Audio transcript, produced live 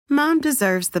Mom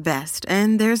deserves the best,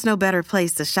 and there's no better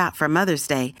place to shop for Mother's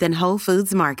Day than Whole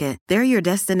Foods Market. They're your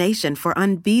destination for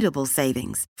unbeatable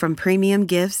savings, from premium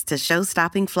gifts to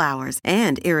show-stopping flowers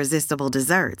and irresistible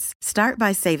desserts. Start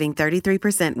by saving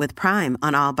 33% with Prime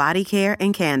on all body care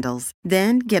and candles.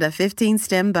 Then get a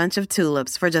 15-stem bunch of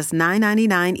tulips for just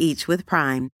 $9.99 each with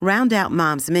Prime. Round out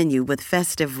Mom's menu with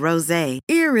festive rosé,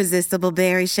 irresistible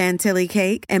berry chantilly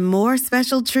cake, and more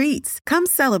special treats. Come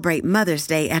celebrate Mother's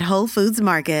Day at Whole Foods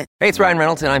Market. Hey, it's Ryan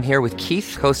Reynolds, and I'm here with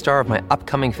Keith, co-star of my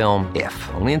upcoming film, If,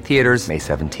 only in theaters May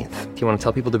 17th. Do you want to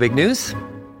tell people the big news?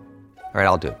 All right,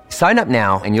 I'll do it. Sign up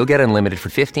now and you'll get unlimited for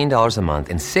 $15 a month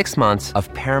and 6 months of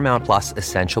Paramount Plus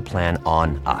Essential Plan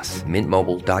on us.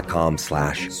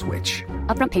 MintMobile.com/switch.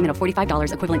 Upfront payment of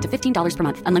 $45 equivalent to $15 per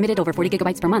month. Unlimited over 40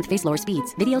 gigabytes per month. Face lower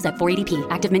speeds. Videos at 480p.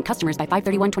 Active Mint customers by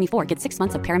 531.24 get 6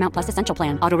 months of Paramount Plus Essential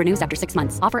Plan. Auto renews after 6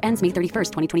 months. Offer ends May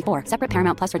 31st, 2024. Separate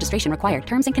Paramount Plus registration required.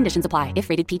 Terms and conditions apply if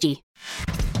rated PG.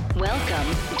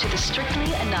 Welcome to the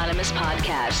Strictly Anonymous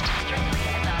Podcast.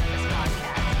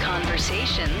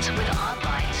 Conversations with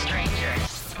online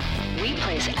strangers. We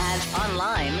place ads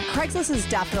online. Craigslist is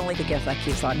definitely the gift that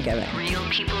keeps on giving. Real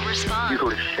people respond. You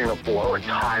go to Singapore or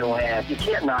Thailand, you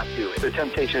can't not do it. The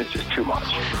temptation is just too much.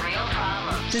 With real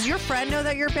problems. Does your friend know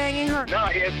that you're banging her? No,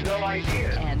 he has no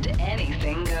idea. And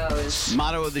anything goes.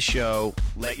 Motto of the show,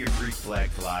 let your Greek flag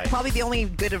fly. Probably the only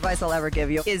good advice I'll ever give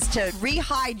you is to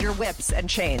re-hide your whips and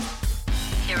chains.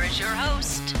 Here is your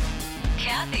host,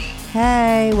 Kathy.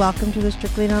 Hey, welcome to the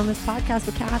Strictly Anonymous Podcast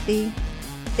with Kathy.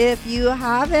 If you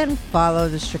haven't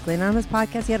followed the Strictly Anonymous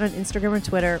Podcast yet on Instagram and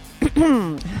Twitter,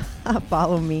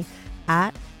 follow me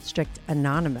at Strict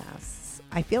Anonymous.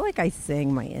 I feel like I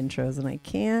sing my intros and I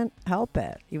can't help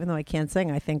it. Even though I can't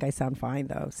sing, I think I sound fine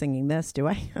though. Singing this, do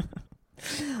I?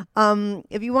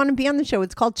 If you want to be on the show,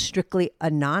 it's called Strictly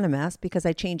Anonymous because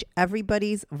I change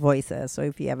everybody's voices. So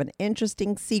if you have an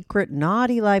interesting, secret,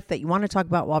 naughty life that you want to talk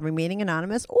about while remaining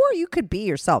anonymous, or you could be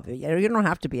yourself. You don't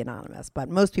have to be anonymous, but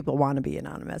most people want to be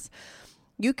anonymous.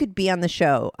 You could be on the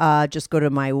show. Just go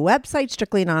to my website,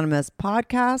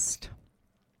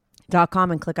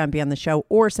 strictlyanonymouspodcast.com, and click on Be on the Show,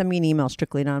 or send me an email,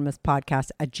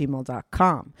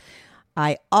 strictlyanonymouspodcast@gmail.com.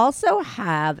 I also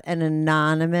have an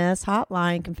anonymous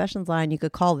hotline, confessions line. You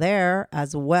could call there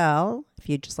as well if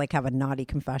you just like have a naughty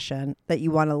confession that you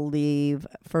want to leave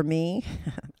for me.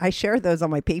 I share those on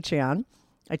my Patreon.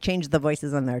 I changed the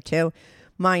voices on there too.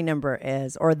 My number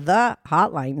is, or the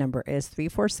hotline number is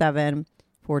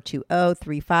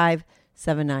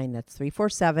 347-420-3579. That's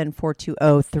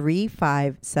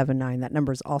 347-420-3579. That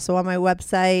number is also on my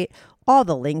website. All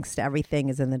the links to everything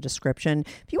is in the description.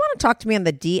 If you want to talk to me on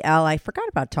the DL, I forgot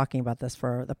about talking about this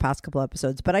for the past couple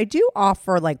episodes, but I do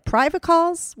offer like private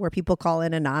calls where people call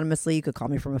in anonymously. You could call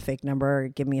me from a fake number,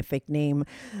 give me a fake name,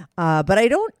 but I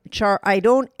don't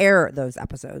air those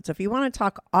episodes. So if you want to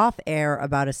talk off air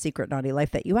about a secret naughty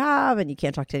life that you have and you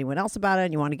can't talk to anyone else about it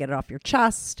and you want to get it off your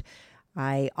chest,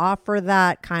 I offer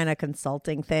that kind of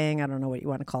consulting thing. I don't know what you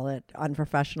want to call it.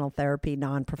 Unprofessional therapy,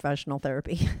 non-professional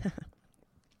therapy.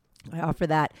 I offer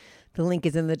that. The link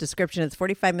is in the description. It's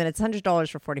 45 minutes,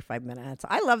 $100 for 45 minutes.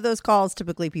 I love those calls.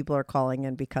 Typically people are calling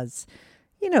in because,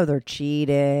 you know, they're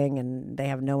cheating and they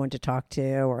have no one to talk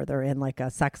to, or they're in like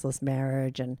a sexless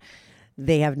marriage and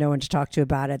they have no one to talk to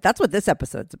about it. That's what this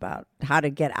episode's about, how to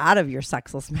get out of your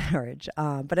sexless marriage.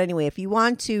 But anyway, if you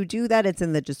want to do that, it's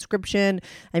in the description.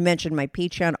 I mentioned my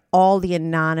Patreon. All the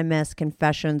anonymous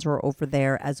confessions were over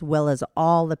there, as well as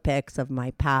all the pics of my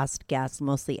past guests.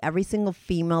 Mostly every single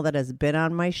female that has been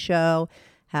on my show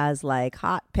has like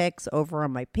hot pics over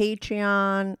on my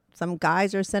Patreon. Some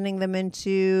guys are sending them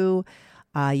into.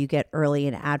 You get early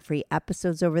and ad-free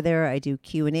episodes over there. I do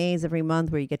Q&As every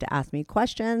month where you get to ask me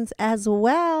questions, as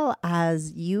well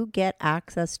as you get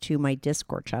access to my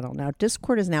Discord channel. Now,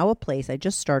 Discord is now a place, I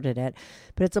just started it,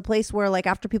 but it's a place where like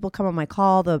after people come on my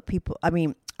call,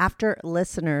 after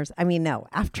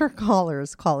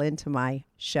callers call into my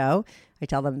show, I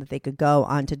tell them that they could go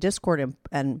onto Discord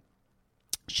and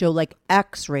show like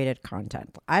X-rated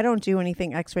content. I don't do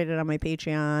anything X-rated on my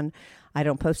Patreon. I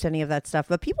don't post any of that stuff,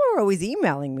 but people are always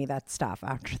emailing me that stuff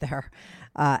after their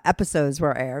episodes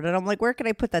were aired. And I'm like, where can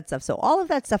I put that stuff? So all of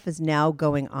that stuff is now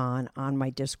going on my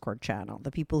Discord channel. The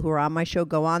people who are on my show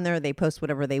go on there. They post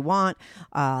whatever they want.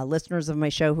 Listeners of my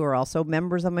show who are also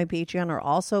members of my Patreon are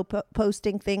also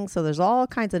posting things. So there's all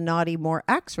kinds of naughty, more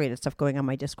X-rated stuff going on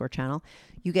my Discord channel.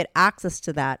 You get access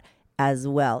to that as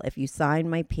well if you sign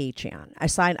my Patreon. I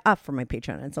sign up for my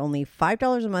Patreon. It's only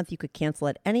 $5 a month. You could cancel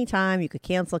at any time. You could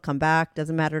cancel, come back.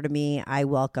 Doesn't matter to me. I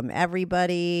welcome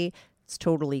everybody. It's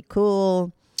totally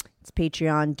cool. It's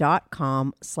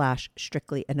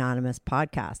patreon.com/Strictly Anonymous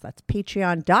Podcast. That's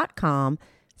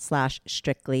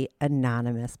patreon.com/Strictly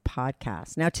Anonymous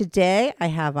Podcast. Now, today I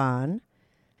have on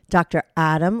Dr.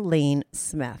 Adam Lane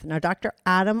Smith. Now, Dr.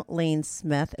 Adam Lane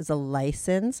Smith is a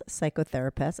licensed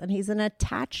psychotherapist, and he's an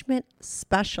attachment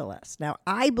specialist. Now,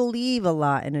 I believe a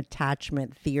lot in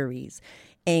attachment theories,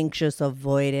 anxious,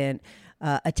 avoidant,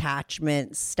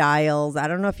 attachment styles. I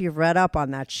don't know if you've read up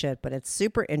on that shit, but it's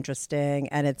super interesting,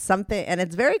 and it's something, and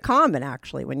it's very common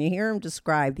actually. When you hear him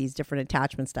describe these different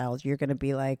attachment styles, you're going to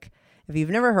be like, if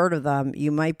you've never heard of them,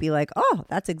 you might be like, oh,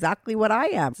 that's exactly what I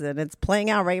am. And it's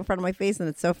playing out right in front of my face, and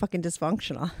it's so fucking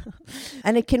dysfunctional.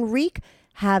 And it can wreak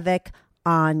havoc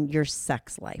on your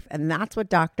sex life. And that's what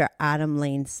Dr. Adam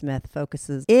Lane Smith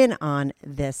focuses in on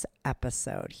this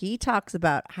episode. He talks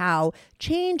about how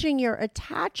changing your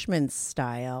attachment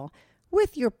style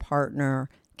with your partner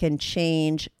can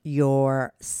change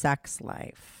your sex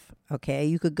life. Okay,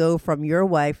 you could go from your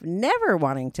wife never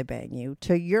wanting to bang you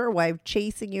to your wife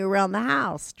chasing you around the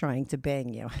house trying to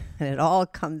bang you. And it all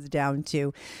comes down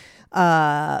to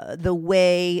the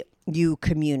way you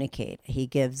communicate. He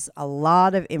gives a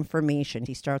lot of information.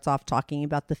 He starts off talking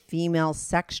about the female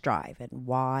sex drive and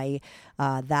why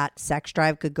that sex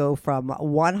drive could go from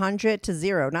 100 to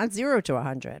 0, not 0 to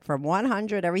 100. From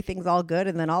 100, everything's all good.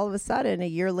 And then all of a sudden, a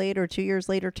year later, 2 years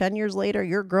later, 10 years later,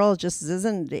 your girl just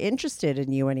isn't interested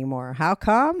in you anymore. How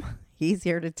come? He's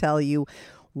here to tell you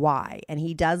why. And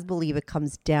he does believe it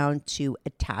comes down to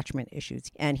attachment issues.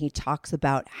 And he talks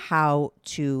about how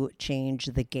to change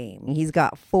the game. He's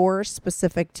got 4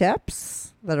 specific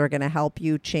tips that are going to help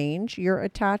you change your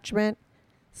attachment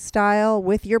style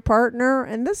with your partner.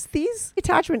 And these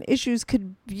attachment issues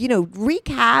could, wreak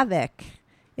havoc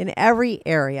in every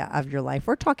area of your life.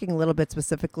 We're talking a little bit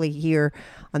specifically here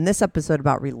on this episode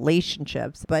about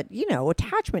relationships, but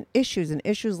attachment issues and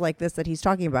issues like this that he's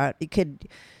talking about, it could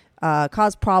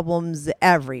cause problems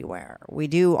everywhere. We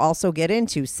do also get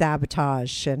into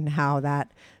sabotage and how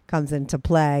that comes into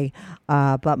play.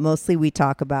 But mostly we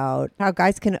talk about how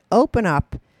guys can open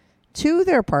up to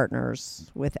their partners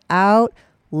without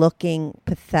looking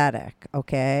pathetic.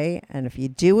 Okay. And if you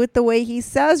do it the way he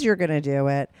says you're going to do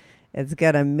it, it's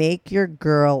going to make your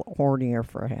girl hornier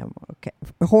for him. Okay.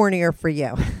 Hornier for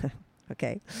you.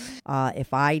 Okay.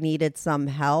 If I needed some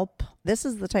help, this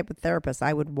is the type of therapist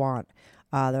I would want.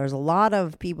 There's a lot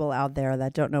of people out there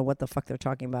that don't know what the fuck they're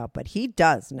talking about, but he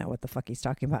does know what the fuck he's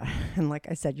talking about. And like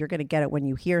I said, you're going to get it when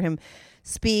you hear him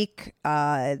speak.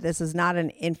 This is not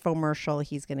an infomercial.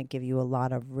 He's going to give you a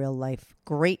lot of real life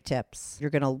great tips. You're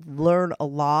going to learn a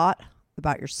lot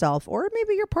about yourself or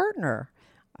maybe your partner.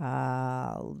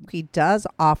 He does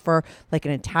offer like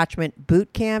an attachment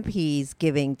boot camp. He's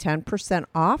giving 10%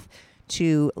 off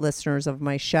to listeners of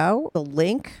my show. The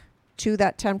link to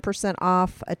that 10%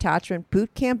 off attachment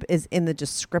boot camp is in the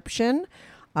description.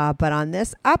 But on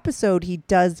this episode, he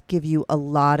does give you a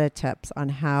lot of tips on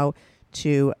how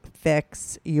to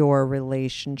fix your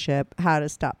relationship, how to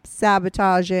stop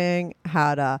sabotaging,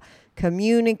 how to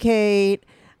communicate,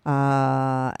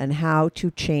 and how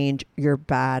to change your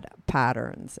bad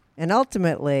patterns. And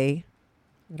ultimately,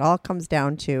 it all comes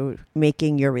down to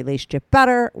making your relationship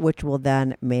better, which will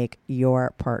then make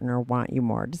your partner want you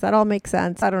more. Does that all make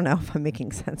sense? I don't know if I'm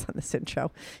making sense on this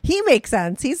intro. He makes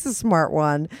sense. He's the smart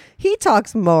one. He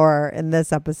talks more in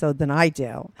this episode than I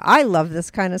do. I love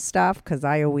this kind of stuff because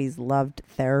I always loved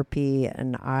therapy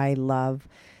and I love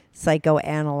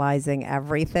psychoanalyzing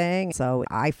everything. So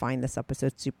I find this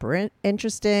episode super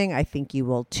interesting. I think you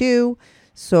will too.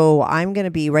 So I'm going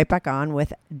to be right back on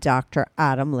with Dr.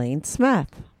 Adam Lane Smith.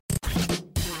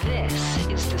 This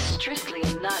is the Strictly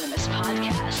Anonymous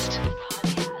podcast.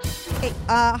 Hey,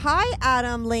 hi,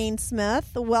 Adam Lane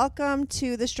Smith. Welcome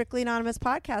to the Strictly Anonymous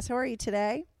podcast. How are you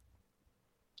today?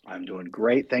 I'm doing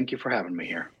great. Thank you for having me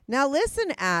here. Now,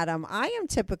 listen, Adam, I am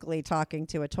typically talking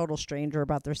to a total stranger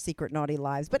about their secret naughty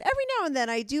lives, but every now and then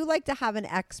I do like to have an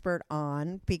expert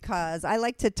on because I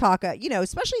like to talk,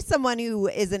 especially someone who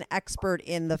is an expert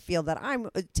in the field that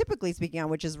I'm typically speaking on,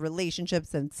 which is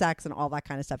relationships and sex and all that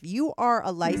kind of stuff. You are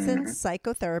a licensed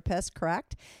psychotherapist,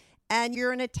 correct? And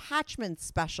you're an attachment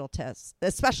specialist.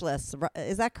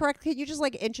 Is that correct? Could you just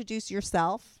introduce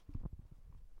yourself?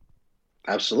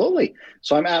 Absolutely.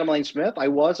 So I'm Adam Lane Smith. I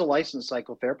was a licensed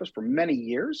psychotherapist for many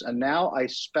years, and now I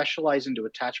specialize into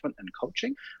attachment and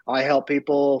coaching. I help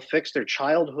people fix their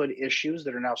childhood issues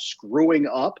that are now screwing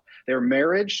up their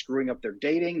marriage, screwing up their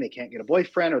dating. They can't get a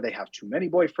boyfriend, or they have too many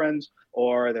boyfriends,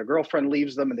 or their girlfriend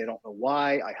leaves them and they don't know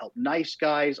why. I help nice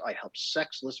guys. I help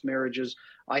sexless marriages.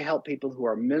 I help people who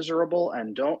are miserable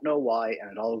and don't know why,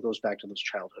 and it all goes back to those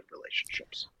childhood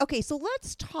relationships. Okay, so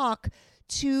let's talk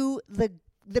to the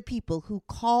people who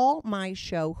call my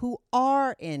show who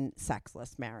are in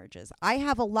sexless marriages. I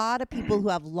have a lot of people who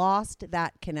have lost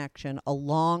that connection a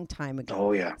long time ago.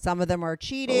 Oh, yeah. Some of them are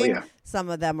cheating. Some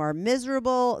of them are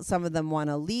miserable. Some of them want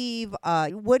to leave.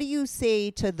 What do you say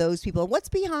to those people? What's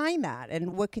behind that?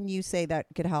 And what can you say that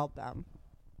could help them?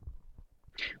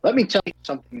 Let me tell you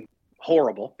something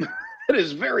horrible. It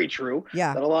is very true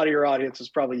that a lot of your audience is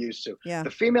probably used to. Yeah.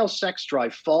 The female sex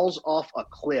drive falls off a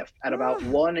cliff at about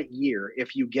 1 year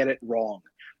if you get it wrong.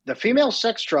 The female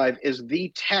sex drive is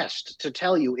the test to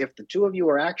tell you if the two of you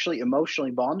are actually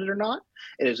emotionally bonded or not.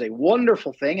 It is a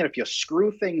wonderful thing. And if you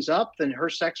screw things up, then her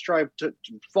sex drive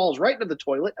falls right into the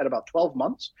toilet at about 12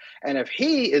 months. And if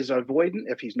he is avoidant,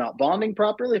 if he's not bonding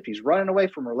properly, if he's running away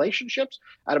from relationships,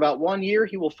 at about 1 year,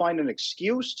 he will find an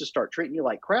excuse to start treating you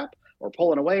like crap, or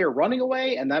pulling away or running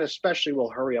away, and that especially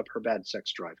will hurry up her bad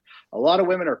sex drive. A lot of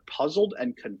women are puzzled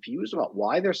and confused about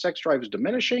why their sex drive is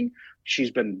diminishing.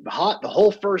 She's been hot the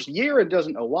whole first year and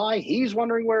doesn't know why. He's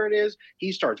wondering where it is.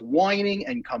 He starts whining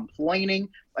and complaining.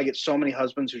 I get so many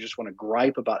husbands who just want to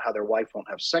gripe about how their wife won't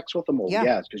have sex with them. Well,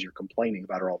 yeah, it's because you're complaining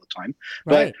about her all the time.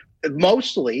 Right. But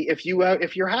mostly, if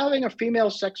you're having a female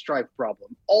sex drive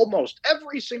problem, almost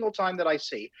every single time that I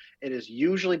see, it is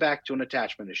usually back to an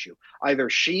attachment issue. Either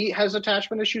she has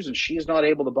attachment issues and she is not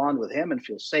able to bond with him and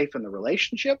feel safe in the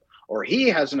relationship, or he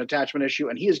has an attachment issue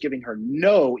and he is giving her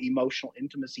no emotional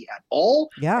intimacy at all.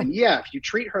 Yeah. And if you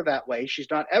treat her that way, she's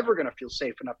not ever going to feel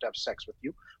safe enough to have sex with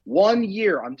you. 1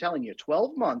 year, I'm telling you,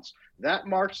 12 months, that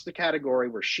marks the category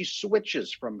where she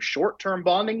switches from short-term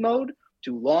bonding mode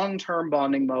to long-term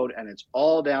bonding mode, and it's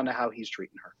all down to how he's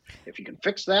treating her. If you can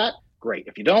fix that, great.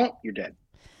 If you don't, you're dead.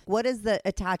 What is the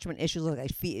attachment issue look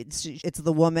like? It's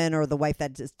the woman or the wife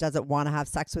that just doesn't want to have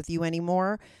sex with you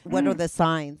anymore. What are the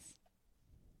signs?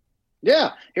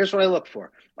 Yeah, here's what I look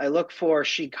for. I look for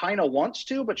she kind of wants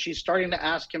to, but she's starting to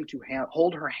ask him to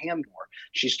hold her hand more.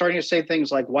 She's starting to say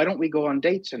things like, why don't we go on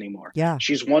dates anymore? Yeah.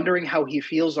 She's wondering how he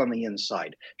feels on the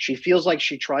inside. She feels like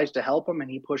she tries to help him and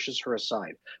he pushes her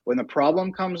aside. When the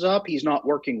problem comes up, he's not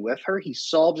working with her. He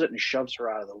solves it and shoves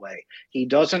her out of the way. He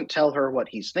doesn't tell her what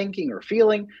he's thinking or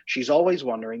feeling. She's always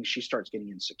wondering. She starts getting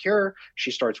insecure.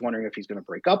 She starts wondering if he's going to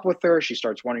break up with her. She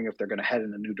starts wondering if they're going to head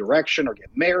in a new direction or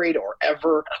get married or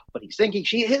ever. But he's thinking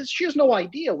she has no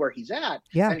idea where he's at.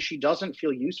 Yeah. And she doesn't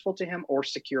feel useful to him or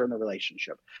secure in the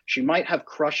relationship. She might have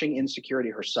crushing insecurity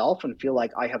herself and feel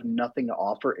like I have nothing to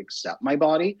offer except my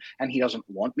body and he doesn't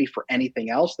want me for anything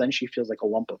else. Then she feels like a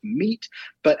lump of meat.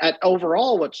 But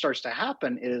overall, what starts to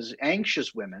happen is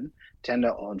anxious women tend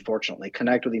to, unfortunately,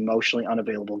 connect with emotionally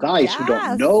unavailable guys who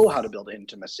don't know how to build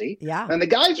intimacy. Yeah. And the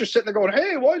guys are sitting there going,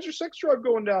 hey, why is your sex drive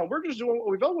going down? We're just doing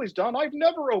what we've always done. I've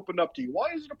never opened up to you.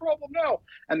 Why is it a problem now?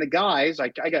 And the guys, I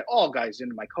get all guys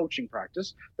into my coaching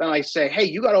practice. Then I say, hey,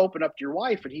 you got to open up to your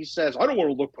wife. And he says, I don't want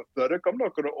to look pathetic. I'm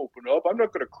not going to open up. I'm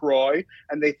not going to cry.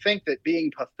 And they think that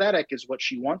being pathetic is what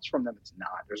she wants from them. It's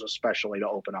not. There's a special way to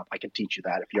open up. I can teach you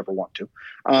that if you ever want to.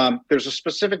 There's a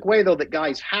specific way, though, that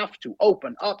guys have to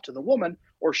open up to the woman,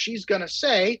 or she's going to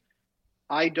say,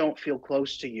 I don't feel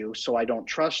close to you, so I don't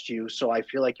trust you, so I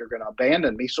feel like you're going to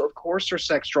abandon me. So, of course, her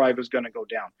sex drive is going to go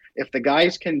down. If the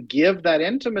guys can give that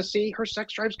intimacy, her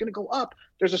sex drive is going to go up.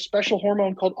 There's a special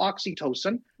hormone called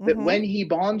oxytocin that when he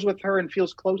bonds with her and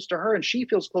feels close to her and she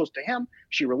feels close to him,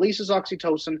 she releases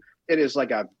oxytocin. It is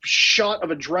like a shot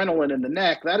of adrenaline in the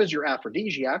neck. That is your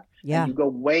aphrodisiac. Yeah. And you go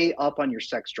way up on your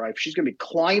sex drive. She's going to be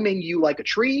climbing you like a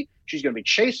tree. She's going to be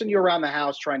chasing you around the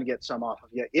house trying to get some off of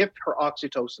you if her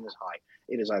oxytocin is high.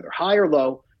 It is either high or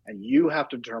low, and you have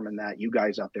to determine that. You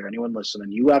guys out there, anyone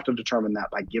listening, you have to determine that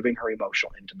by giving her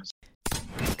emotional intimacy.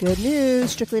 Good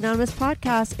news. Strictly Anonymous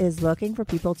Podcast is looking for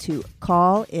people to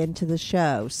call into the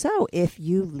show. So if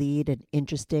you lead an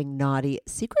interesting, naughty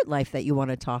secret life that you want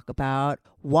to talk about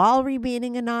while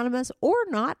remaining anonymous or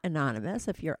not anonymous,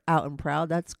 if you're out and proud,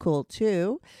 that's cool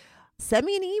too. Send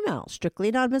me an email,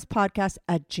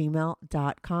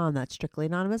 strictlyanonymouspodcast@gmail.com. That's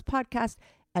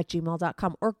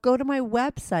strictlyanonymouspodcast@gmail.com, or go to my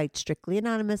website,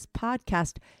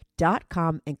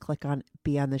 strictlyanonymouspodcast.com, and click on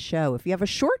Be on the Show. If you have a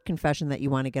short confession that you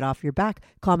want to get off your back,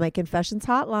 call my confessions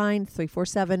hotline,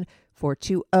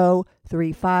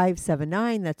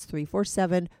 347-420-3579. That's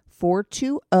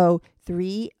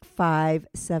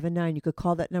 420-3579. You could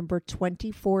call that number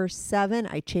 24/7.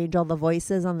 I change all the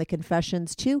voices on the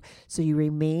confessions too, so you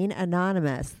remain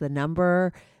anonymous. The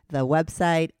number, the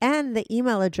website, and the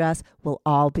email address will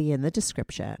all be in the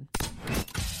description.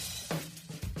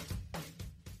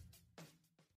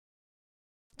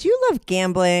 Do you love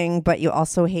gambling, but you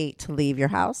also hate to leave your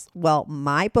house? Well,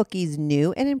 MyBookie's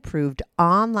new and improved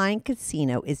online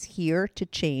casino is here to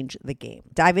change the game.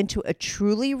 Dive into a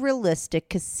truly realistic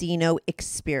casino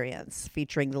experience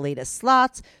featuring the latest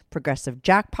slots, progressive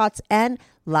jackpots, and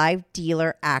live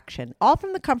dealer action, all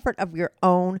from the comfort of your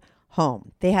own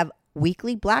home. They have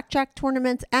weekly blackjack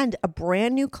tournaments and a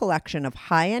brand new collection of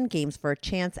high-end games for a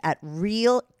chance at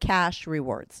real cash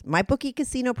rewards. MyBookie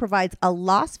Casino provides a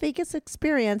Las Vegas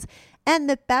experience, and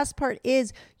the best part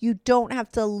is you don't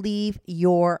have to leave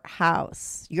your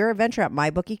house. Your adventure at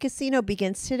MyBookie Casino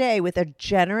begins today with a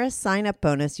generous sign-up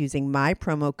bonus using my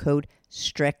promo code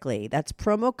STRICTLY. That's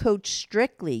promo code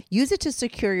STRICTLY. Use it to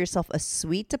secure yourself a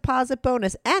sweet deposit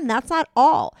bonus. And that's not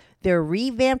all. Their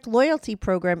revamped loyalty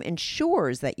program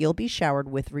ensures that you'll be showered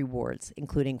with rewards,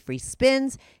 including free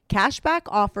spins, cashback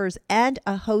offers, and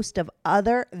a host of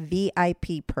other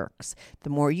VIP perks. The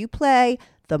more you play,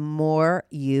 the more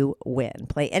you win.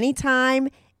 Play anytime,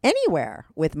 anywhere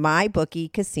with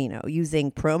MyBookie Casino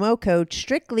using promo code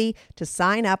STRICTLY to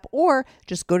sign up, or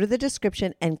just go to the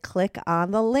description and click on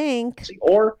the link.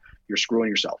 Or you're screwing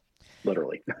yourself,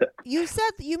 literally. You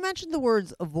mentioned the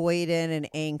words avoidant and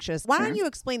anxious. Why don't you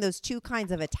explain those two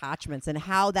kinds of attachments and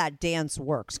how that dance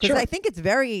works? Because I think it's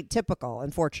very typical,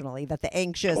 unfortunately, that the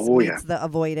anxious meets the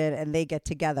avoidant and they get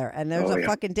together. And there's a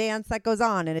fucking dance that goes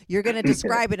on. And you're going to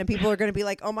describe it and people are going to be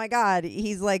like, oh my God,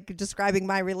 he's like describing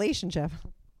my relationship.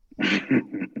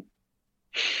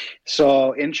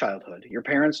 So in childhood, your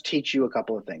parents teach you a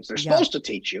couple of things. They're supposed to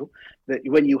teach you that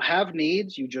when you have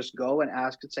needs, you just go and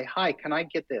ask and say, hi, can I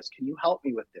get this? Can you help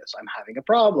me with this? I'm having a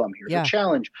problem. Here's a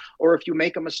challenge. Or if you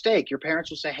make a mistake, your parents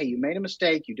will say, hey, you made a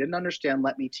mistake. You didn't understand.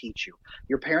 Let me teach you.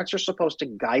 Your parents are supposed to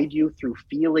guide you through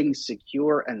feeling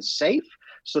secure and safe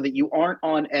so that you aren't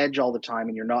on edge all the time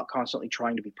and you're not constantly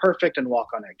trying to be perfect and walk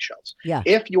on eggshells. Yeah.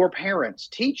 If your parents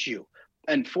teach you,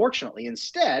 unfortunately,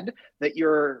 instead, that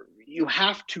you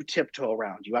have to tiptoe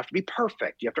around. You have to be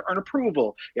perfect. You have to earn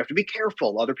approval. You have to be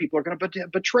careful. Other people are going to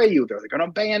betray you. They're going to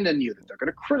abandon you. They're going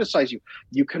to criticize you.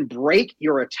 You can break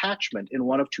your attachment in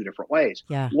one of two different ways.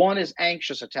 Yeah. One is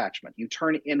anxious attachment. You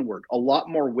turn inward. A lot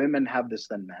more women have this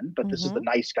than men, but this is the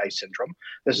nice guy syndrome.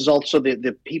 This is also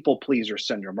the people pleaser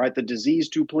syndrome, right? The disease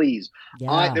to please.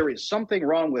 Yeah. There is something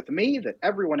wrong with me that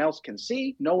everyone else can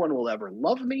see. No one will ever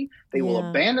love me. They will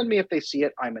abandon me if they see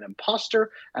it. I'm an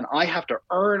imposter, and I have to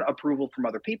earn approval from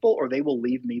other people or they will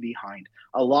leave me behind.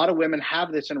 A lot of women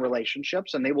have this in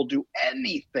relationships and they will do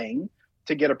anything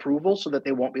to get approval so that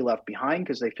they won't be left behind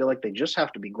because they feel like they just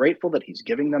have to be grateful that he's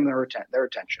giving them their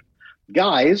attention.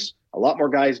 Guys, a lot more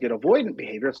guys get avoidant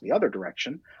behavior. It's the other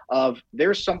direction of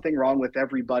there's something wrong with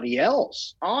everybody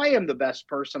else. I am the best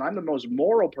person. I'm the most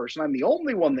moral person. I'm the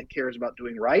only one that cares about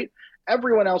doing right.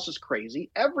 Everyone else is crazy.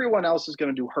 Everyone else is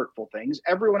going to do hurtful things.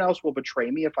 Everyone else will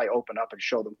betray me if I open up and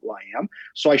show them who I am.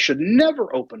 So I should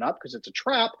never open up because it's a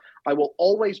trap. I will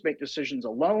always make decisions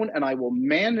alone and I will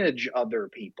manage other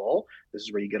people. This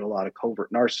is where you get a lot of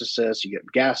covert narcissists. You get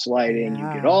gaslighting.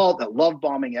 You get all the love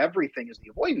bombing. Everything is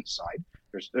the avoidance side.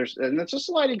 And it's a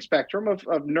sliding spectrum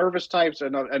of nervous types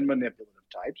and manipulative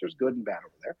types. There's good and bad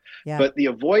over there. Yeah. But the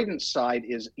avoidance side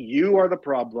is you are the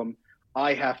problem.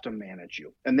 I have to manage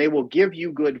you. And they will give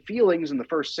you good feelings in the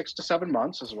first 6 to 7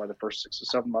 months. This is why the first 6 to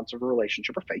 7 months of a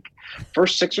relationship are fake.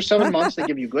 First 6 or 7 months, they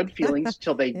give you good feelings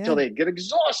till they get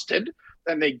exhausted.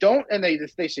 And they don't, and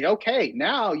they say, okay,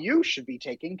 now you should be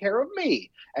taking care of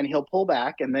me. And he'll pull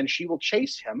back, and then she will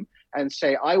chase him and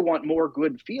say, I want more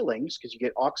good feelings, because you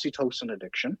get oxytocin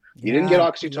addiction. You didn't get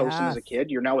oxytocin as a kid.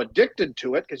 You're now addicted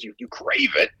to it because you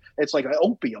crave it. It's like an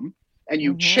opium. And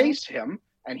you chase him,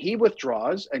 and he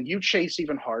withdraws, and you chase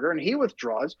even harder, and he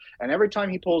withdraws. And every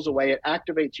time he pulls away, it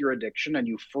activates your addiction, and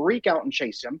you freak out and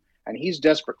chase him. And he's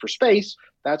desperate for space.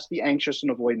 That's the anxious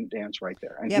and avoidant dance right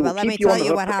there. And but let me tell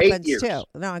you what happens too.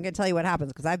 No, I'm going to tell you what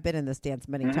happens because I've been in this dance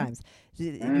many times.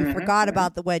 You forgot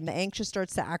about when the anxious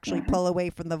starts to actually pull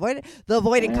away from the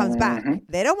avoidant comes back.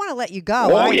 They don't want to let you go.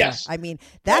 Oh, yes. I mean,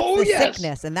 that's the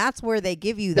sickness. And that's where they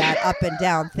give you that up and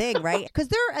down thing, right? Because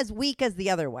they're as weak as the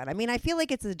other one. I mean, I feel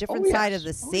like it's a different side of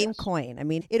the same coin. I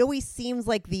mean, it always seems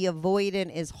like the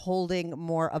avoidant is holding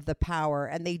more of the power,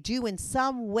 and they do in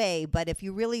some way. But if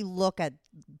you really look at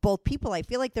both people, I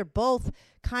feel like they're both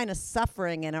kind of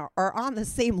suffering and are on the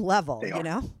same level, you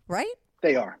know, right?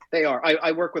 They are. They are.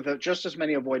 I work with just as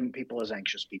many avoidant people as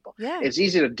anxious people. Yeah. It's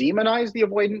easy to demonize the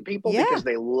avoidant people because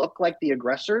they look like the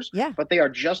aggressors, but they are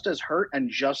just as hurt and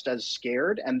just as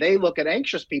scared. And they look at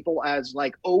anxious people as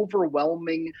like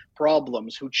overwhelming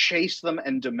problems who chase them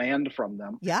and demand from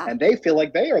them. Yeah. And they feel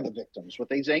like they are the victims with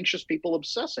these anxious people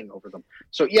obsessing over them.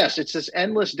 So yes, it's this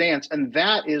endless dance. And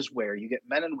that is where you get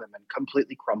men and women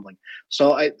completely crumbling.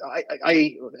 So I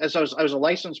was a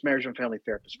licensed marriage and family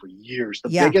therapist for years. The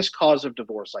biggest cause of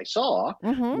divorce I saw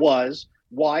was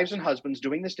wives and husbands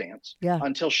doing this dance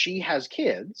until she has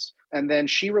kids. And then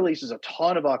she releases a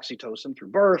ton of oxytocin through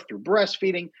birth, through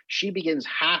breastfeeding. She begins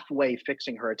halfway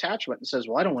fixing her attachment and says,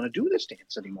 well, I don't want to do this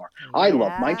dance anymore. I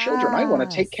love my children. I want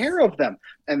to take care of them.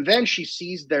 And then she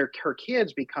sees her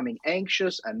kids becoming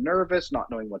anxious and nervous, not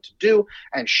knowing what to do.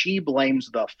 And she blames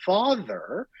the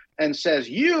father and says,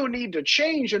 you need to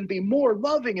change and be more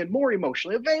loving and more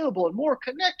emotionally available and more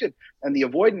connected. And the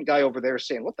avoidant guy over there is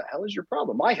saying, what the hell is your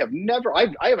problem? I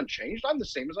haven't changed. I'm the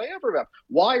same as I ever have.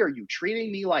 Why are you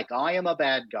treating me like I am a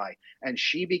bad guy? And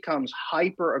she becomes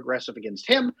hyper aggressive against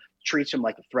him, treats him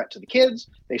like a threat to the kids.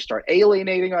 They start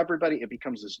alienating everybody. It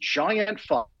becomes this giant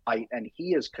fight, and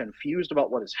he is confused about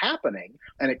what is happening,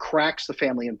 and it cracks the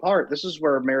family apart. This is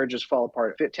where marriages fall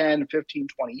apart at 10, 15,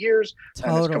 20 years,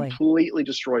 and it completely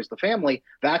destroys the family.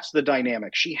 That's the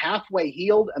dynamic. She halfway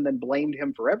healed and then blamed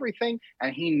him for everything,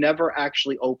 and he never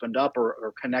actually opened up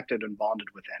or connected and bonded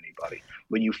with anybody.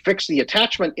 When you fix the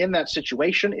attachment in that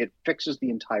situation, it fixes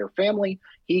the entire family.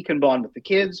 He can bond with the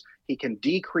kids. He can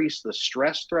decrease the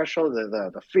stress threshold,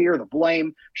 the fear, the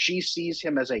blame. She sees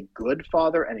him as a good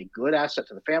father and a good asset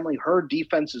to the family. Her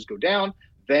defenses go down.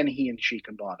 Then he and she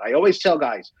can bond. I always tell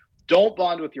guys, don't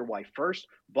bond with your wife first.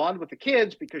 Bond with the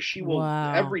kids, because she will.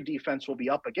 Every defense will be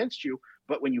up against you.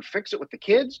 But when you fix it with the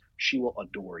kids, she will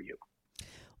adore you.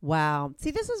 Wow.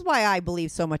 See, this is why I believe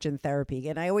so much in therapy.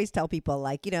 And I always tell people,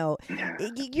 like, you're going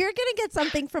to get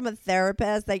something from a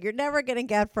therapist that you're never going to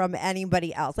get from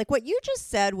anybody else. Like what you just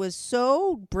said was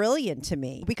so brilliant to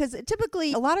me, because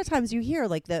typically a lot of times you hear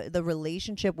like the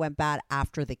relationship went bad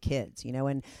after the kids,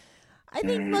 and I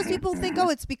think most people think,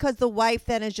 it's because the wife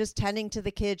then is just tending to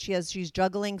the kids. She's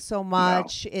juggling so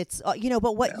much. No. It's,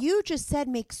 but what you just said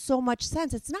makes so much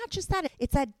sense. It's not just that.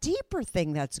 It's that deeper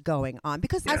thing that's going on.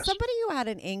 Because as somebody who had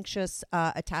an anxious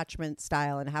attachment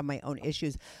style and have my own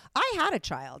issues, I had a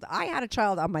child.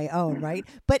 On my own, right?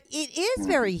 But it is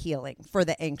very healing for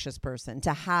the anxious person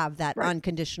to have that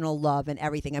unconditional love and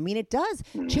everything. I mean, it does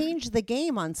change the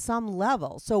game on some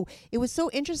level. So it was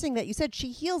so interesting that you said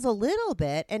she heals a little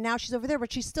bit and now she's over there,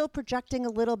 but she's still projecting a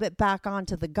little bit back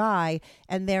onto the guy,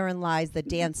 and therein lies the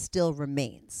dance still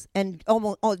remains and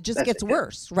almost just gets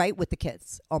worse, right, with the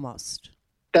kids almost.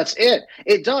 That's it.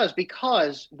 It does,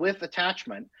 because with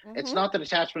attachment, it's not that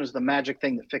attachment is the magic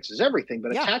thing that fixes everything,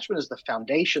 but attachment is the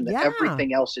foundation that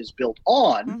everything else is built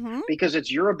on, because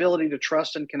it's your ability to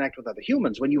trust and connect with other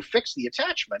humans. When you fix the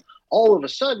attachment, all of a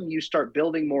sudden you start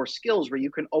building more skills where you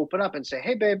can open up and say,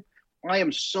 hey, babe, I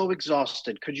am so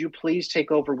exhausted. Could you please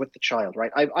take over with the child,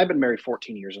 right? I've been married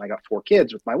 14 years and I got 4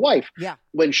 kids with my wife. Yeah.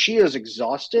 When she is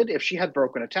exhausted, if she had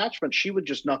broken attachment, she would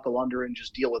just knuckle under and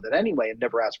just deal with it anyway and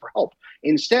never ask for help.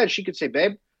 Instead, she could say,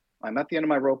 babe, I'm at the end of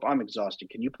my rope. I'm exhausted.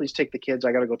 Can you please take the kids?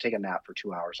 I got to go take a nap for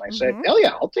 2 hours. I said, hell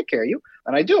yeah, I'll take care of you.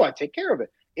 And I do. I take care of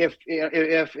it.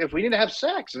 If we need to have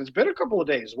sex and it's been a couple of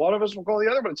days, one of us will call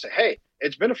the other one and say, hey,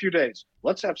 it's been a few days.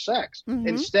 Let's have sex.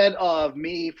 Instead of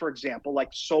me, for example, like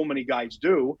so many guys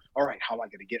do, all right, how am I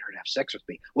going to get her to have sex with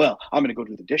me? Well, I'm going to go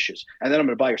do the dishes, and then I'm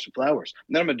going to buy her some flowers,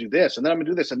 and then I'm going to do this, and then I'm going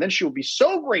to do this. And then she will be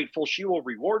so grateful, she will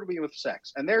reward me with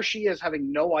sex. And there she is,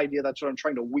 having no idea that's what I'm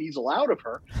trying to weasel out of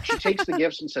her. She takes the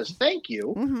gifts and says, thank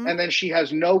you. And then she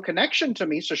has no connection to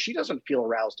me, so she doesn't feel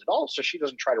aroused at all. So she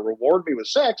doesn't try to reward me with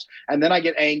sex. And then I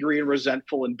get angry and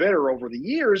resentful and bitter over the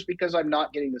years because I'm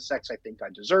not getting the sex I think I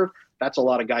deserve. That's a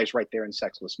lot of guys right there in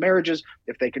sexless marriages.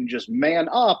 If they can just man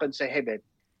up and say, hey, babe,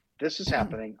 this is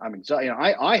happening. I'm exhausted.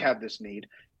 I have this need.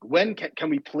 When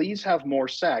can we please have more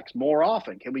sex more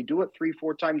often? Can we do it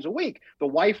 3-4 times a week? The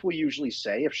wife will usually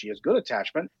say, if she has good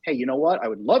attachment, hey, you know what? I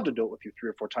would love to do it with you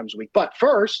 3 or 4 times a week. But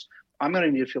first, I'm going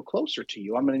to need to feel closer to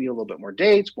you. I'm going to need a little bit more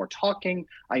dates, more talking.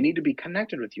 I need to be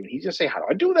connected with you. And he's going to say, how do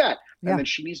I do that? And then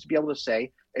she needs to be able to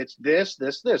say, it's this,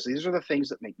 this, this. These are the things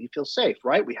that make me feel safe,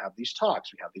 right? We have these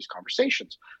talks. We have these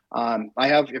conversations.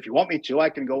 If you want me to,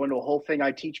 I can go into a whole thing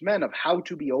I teach men of how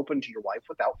to be open to your wife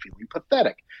without feeling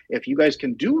pathetic. If you guys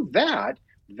can do that,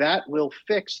 that will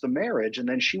fix the marriage. And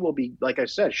then she will be, like I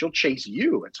said, she'll chase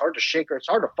you. It's hard to shake her. It's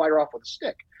hard to fight her off with a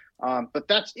stick. But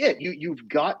that's it. You've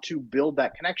got to build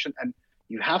that connection. And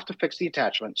You have to fix the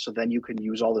attachment so then you can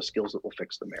use all the skills that will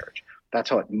fix the marriage. That's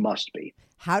how it must be.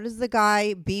 How does the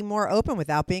guy be more open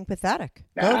without being pathetic?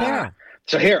 Go there.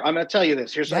 So here, I'm going to tell you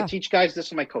this. I teach guys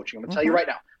this in my coaching. I'm going to tell you right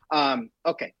now.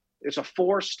 Okay. It's a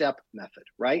 4-step method,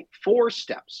 right? 4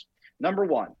 steps. Number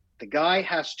 1, the guy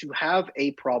has to have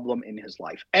a problem in his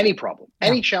life, any problem,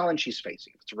 any challenge he's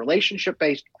facing. If it's relationship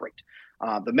based, great.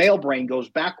 The male brain goes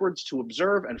backwards to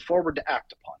observe and forward to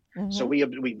act upon. So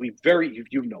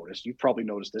you've noticed, you've probably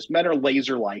noticed this. Men are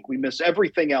laser like. We miss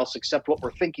everything else except what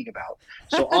we're thinking about.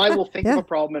 So I will think of a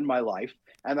problem in my life,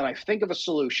 and then I think of a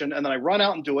solution, and then I run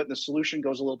out and do it, and the solution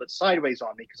goes a little bit sideways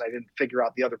on me because I didn't figure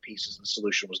out the other pieces, and the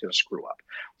solution was going to screw up.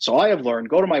 So I have learned,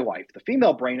 go to my wife. The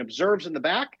female brain observes in the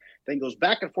back, then goes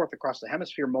back and forth across the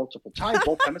hemisphere multiple times,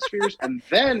 both hemispheres, and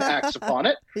then acts upon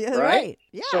it, right?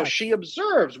 Yeah. So she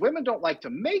observes. Women don't like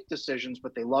to make decisions,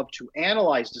 but they love to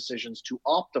analyze decisions to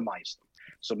optimize them.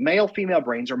 So male, female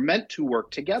brains are meant to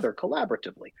work together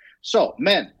collaboratively. So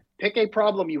men, pick a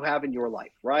problem you have in your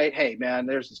life, right? Hey, man,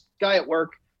 there's this guy at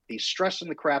work. He's stressing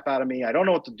the crap out of me. I don't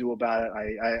know what to do about it.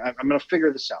 I'm going to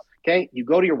figure this out. Okay. You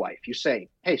go to your wife. You say,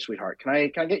 hey, sweetheart, can I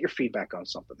get your feedback on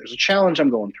something? There's a challenge I'm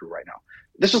going through right now.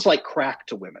 This is like crack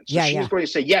to women. So she's going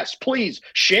to say, yes, please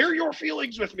share your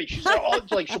feelings with me. She's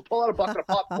like, she'll pull out a bucket of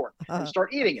popcorn and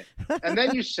start eating it. And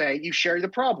then you share the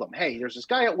problem. Hey, there's this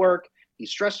guy at work. He's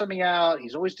stressing me out.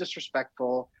 He's always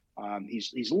disrespectful.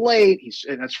 He's late.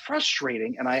 And it's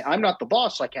frustrating. And I'm not the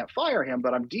boss, so I can't fire him,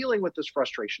 but I'm dealing with this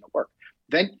frustration at work.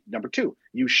 Then number 2,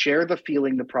 you share the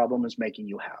feeling the problem is making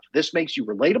you have. This makes you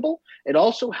relatable. It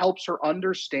also helps her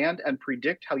understand and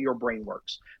predict how your brain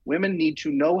works. Women need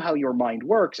to know how your mind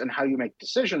works and how you make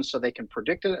decisions so they can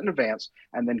predict it in advance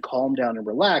and then calm down and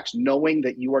relax, knowing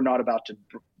that you are not about to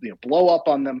blow up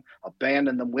on them,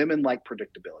 abandon them. Women like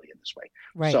predictability in this way.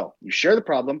 Right. So you share the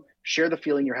problem, share the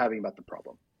feeling you're having about the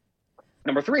problem.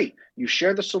 Number 3, you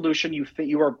share the solution you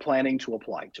are planning to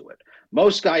apply to it.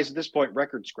 Most guys at this point,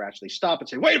 record scratch, they stop and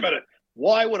say, wait a minute,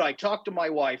 why would I talk to my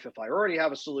wife if I already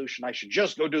have a solution? I should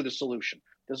just go do the solution.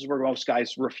 This is where most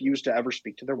guys refuse to ever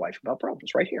speak to their wife about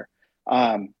problems, right here.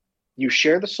 You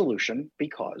share the solution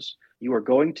because you are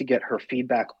going to get her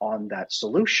feedback on that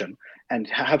solution and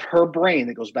have her brain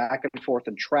that goes back and forth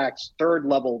and tracks 3rd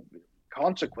level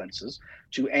consequences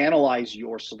to analyze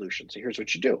your solution. So here's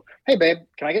what you do. Hey, babe,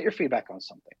 can I get your feedback on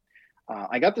something?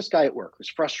 I got this guy at work who's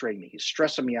frustrating me. He's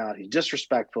stressing me out. He's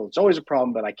disrespectful. It's always a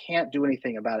problem, but I can't do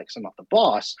anything about it because I'm not the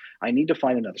boss. I need to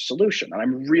find another solution. And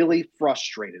I'm really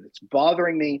frustrated. It's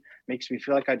bothering me, makes me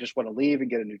feel like I just want to leave and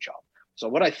get a new job. So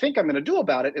what I think I'm going to do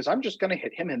about it is I'm just going to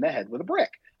hit him in the head with a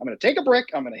brick. I'm going to take a brick,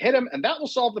 I'm going to hit him, and that will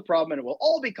solve the problem, and it will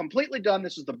all be completely done.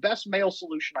 This is the best male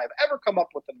solution I've ever come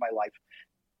up with in my life.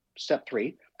 Step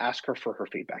 3, ask her for her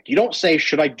feedback. You don't say,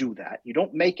 should I do that? You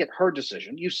don't make it her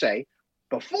decision. You say,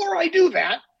 before I do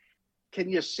that, can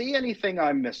you see anything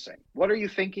I'm missing? What are you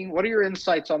thinking? What are your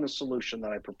insights on the solution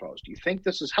that I proposed? Do you think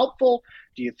this is helpful?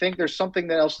 Do you think there's something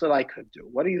else that I could do?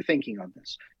 What are you thinking on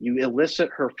this? You elicit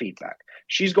her feedback.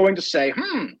 She's going to say,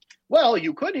 well,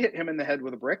 you could hit him in the head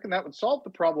with a brick and that would solve the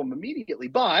problem immediately,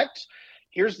 but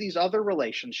here's these other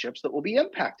relationships that will be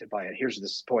impacted by it. Here's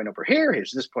this point over here.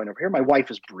 Here's this point over here. My wife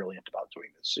is brilliant about doing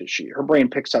this. Her brain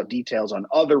picks out details on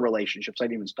other relationships I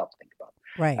didn't even stop to think about.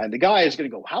 Right. And the guy is going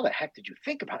to go, how the heck did you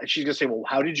think about it? And she's going to say, well,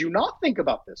 how did you not think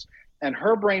about this? And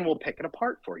her brain will pick it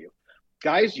apart for you.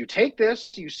 Guys, you take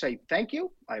this, you say, thank you.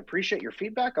 I appreciate your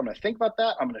feedback. I'm going to think about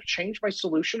that. I'm going to change my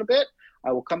solution a bit.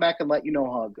 I will come back and let you know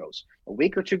how it goes. A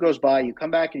week or 2 goes by, you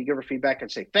come back and you give her feedback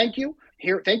and say, thank you.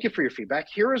 Thank you for your feedback.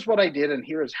 Here is what I did, and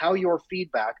here is how your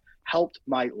feedback helped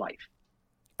my life.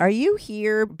 Are you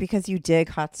here because you dig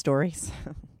hot stories?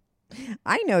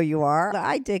 I know you are.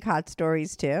 I dig hot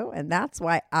stories too, and that's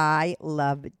why I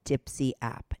love Dipsea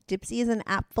app. Dipsea is an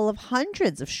app full of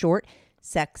hundreds of short,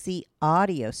 sexy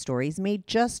audio stories made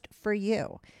just for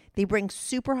you. They bring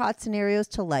super hot scenarios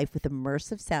to life with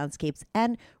immersive soundscapes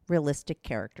and realistic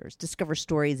characters. Discover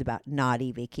stories about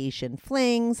naughty vacation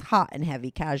flings, hot and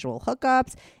heavy casual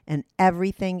hookups, and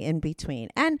everything in between.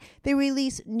 And they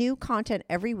release new content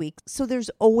every week, so there's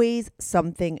always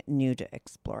something new to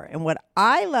explore. And what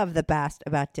I love the best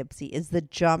about Dipsea is the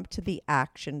jump to the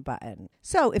action button.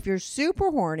 So if you're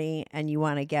super horny and you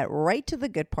want to get right to the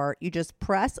good part, you just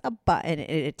press a button and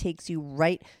it takes you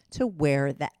right to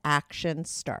where the action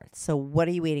starts. So what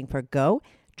are you waiting for? Go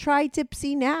try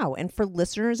Dipsea now. And for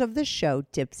listeners of the show,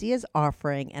 Dipsea is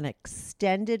offering an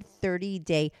extended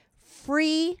 30-day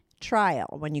free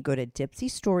trial when you go to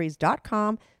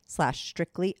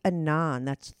dipseastories.com/strictlyanon.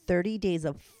 That's 30 days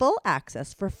of full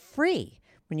access for free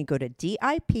when you go to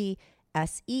DIPSEA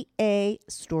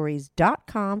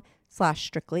stories.com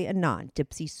dipseystories.com/strictlyanon,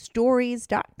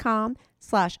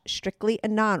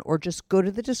 dipseystories.com/strictlyanon, or just go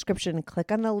to the description and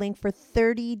click on the link for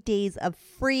 30 days of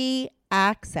free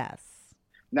access.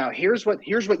 Now, here's what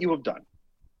you have done.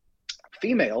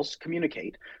 Females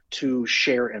communicate to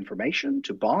share information,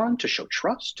 to bond, to show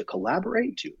trust, to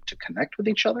collaborate, to connect with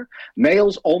each other.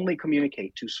 Males only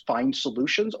communicate to find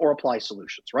solutions or apply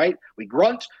solutions, right? We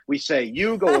grunt, we say,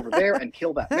 you go over there and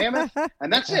kill that mammoth,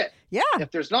 and that's it. Yeah.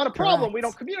 If there's not a problem, Correct. we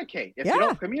don't communicate. If Yeah. you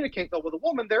don't communicate, though, with a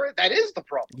woman, that is the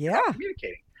problem. You're Yeah. not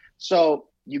communicating. So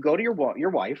you go to your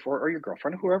wife or your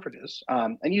girlfriend, whoever it is,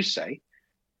 and you say,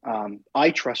 I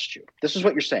trust you. This is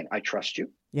what you're saying. I trust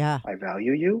you. Yeah. I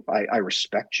value you. I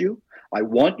respect you. I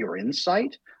want your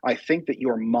insight. I think that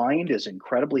your mind is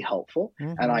incredibly helpful,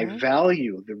 and I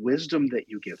value the wisdom that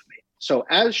you give me. So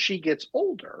as she gets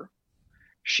older,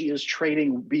 she is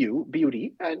trading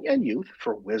beauty and youth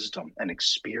for wisdom and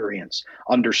experience,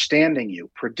 understanding you,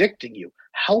 predicting you,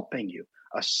 helping you,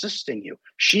 assisting you.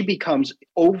 She becomes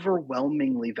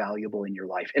overwhelmingly valuable in your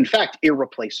life. In fact,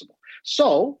 irreplaceable.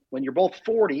 So when you're both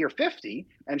 40 or 50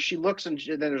 and she looks and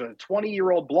there's a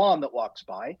 20-year-old blonde that walks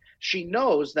by, she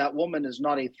knows that woman is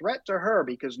not a threat to her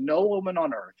because no woman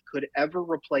on earth could ever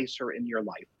replace her in your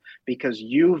life because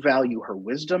you value her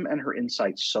wisdom and her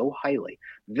insights so highly.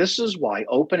 This is why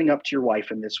opening up to your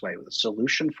wife in this way with a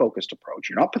solution-focused approach,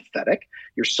 you're not pathetic,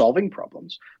 you're solving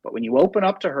problems, but when you open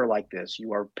up to her like this,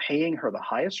 you are paying her the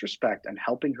highest respect and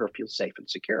helping her feel safe and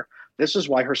secure. This is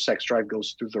why her sex drive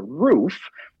goes through the roof.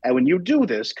 And when you do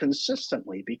this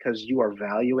consistently, because you are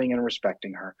valuing and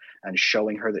respecting her and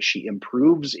showing her that she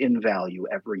improves in value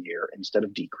every year instead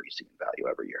of decreasing in value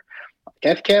every year.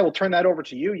 FK, I will turn that over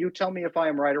to you. You tell me if I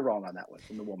am right or wrong on that one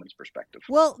from the woman's perspective.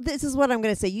 Well, this is what I'm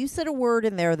going to say. You said a word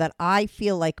in there that I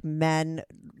feel like men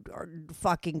are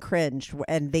fucking cringe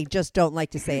and they just don't like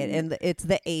to say it. And it's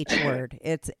the H word.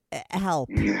 It's help.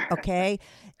 Okay.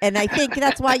 And I think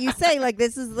that's why you say, like,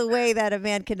 this is the way that a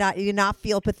man cannot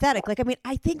feel pathetic. Like, I mean,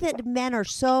 I think that men are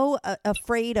so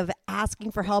afraid of asking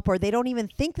for help, or they don't even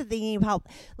think that they need help.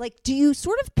 Like, do you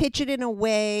sort of pitch it in a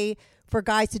way for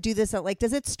guys to do this? Like,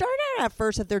 does it start out at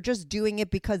first that they're just doing it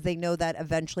because they know that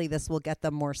eventually this will get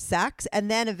them more sex,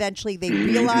 and then eventually they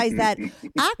realize that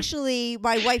actually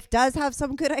my wife does have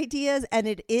some good ideas and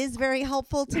it is very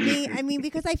helpful to me? I mean,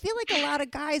 because I feel like a lot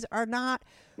of guys are not,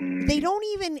 they don't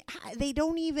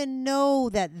even know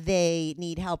that they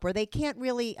need help, or they can't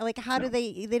really, like, how do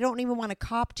they don't even want to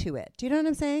cop to it. Do you know what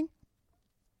I'm saying?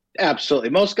 Absolutely.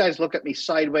 Most guys look at me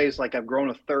sideways like I've grown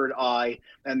a third eye,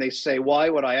 and they say, why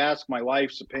would I ask my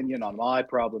wife's opinion on my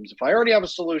problems? If I already have a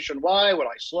solution, why would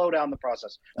I slow down the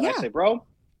process? And I say, bro,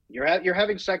 you're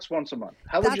having sex once a month.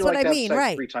 How would you like to have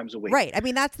sex 3 times a week? Right. I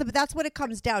mean, that's what it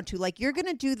comes down to. Like, you're going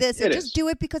to do this and just do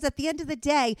it because at the end of the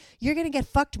day, you're going to get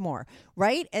fucked more,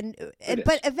 right?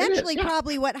 But eventually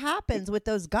probably what happens with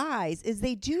those guys is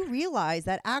they do realize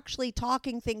that actually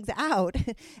talking things out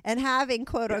and having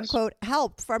quote unquote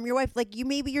help from your wife, like,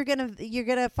 you're going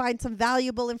to find some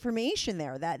valuable information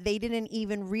there that they didn't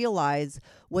even realize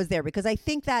was there. Because I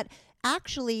think that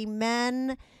actually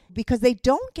men, because they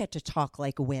don't get to talk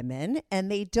like women,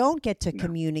 and they don't get to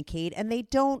communicate, and they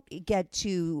don't get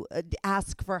to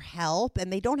ask for help,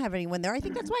 and they don't have anyone there. I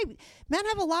think that's why men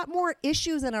have a lot more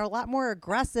issues and are a lot more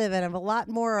aggressive and have a lot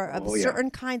more of certain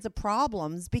kinds of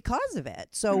problems because of it.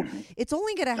 So it's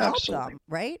only going to help them,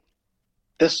 right?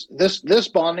 This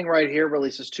bonding right here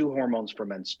releases 2 hormones for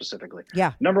men specifically.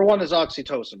 Yeah. Number 1 is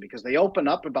oxytocin, because they open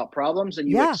up about problems and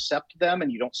you accept them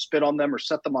and you don't spit on them or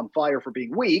set them on fire for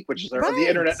being weak, which is the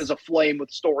internet is aflame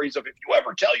with stories of, if you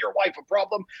ever tell your wife a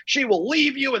problem, she will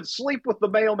leave you and sleep with the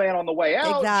mailman on the way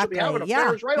out. Exactly. She'll be having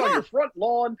affairs on your front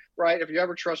lawn, right? If you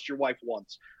ever trust your wife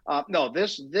once. No,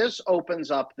 this opens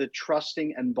up the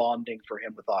trusting and bonding for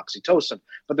him with oxytocin.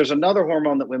 But there's another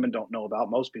hormone that women don't know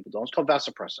about. Most people don't. It's called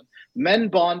vasopressin. Men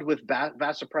bond with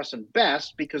vasopressin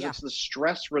best because it's the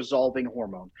stress resolving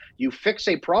hormone. You fix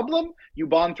a problem, you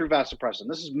bond through vasopressin.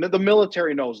 This is the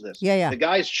military knows this. The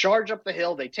guys charge up the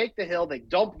hill, they take the hill, they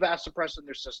dump vasopressin in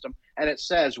their system, and it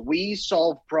says, we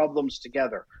solve problems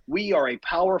together. We are a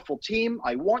powerful team.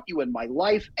 I want you in my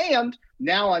life, and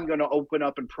now I'm going to open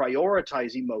up and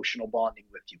prioritize emotional bonding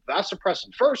with you.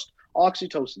 Vasopressin first,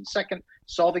 oxytocin second,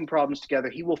 solving problems together.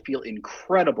 He will feel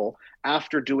incredible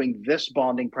after doing this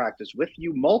bonding practice with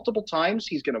you multiple times.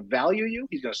 He's going to value you.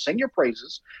 He's going to sing your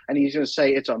praises, and he's going to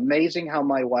say, it's amazing how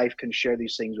my wife can share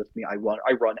these things with me. I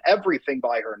run everything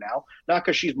by her now, not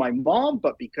because she's my mom,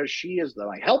 but because she is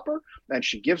my helper, and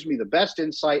she gives me the best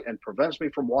insight and prevents me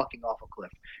from walking off a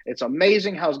cliff. It's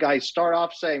amazing how guys start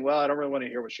off saying, well, I don't really want to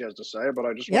hear what she has to say, but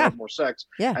I just want to have more sex.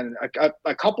 And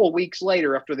a couple of weeks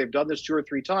later, after they've done this 2 or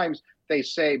 3 times, guys, they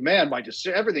say, man,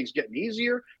 everything's getting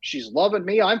easier. She's loving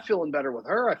me. I'm feeling better with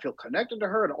her. I feel connected to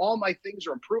her and all my things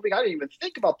are improving. I didn't even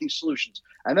think about these solutions.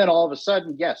 And then all of a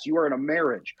sudden, yes, you are in a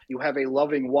marriage. You have a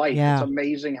loving wife. Yeah. It's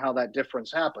amazing how that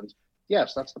difference happens.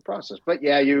 Yes, that's the process. But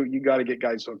yeah, you got to get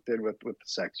guys hooked in with the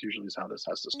sex. Usually is how this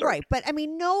has to start. Right. But I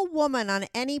mean, no woman on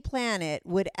any planet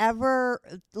would ever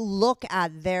look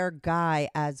at their guy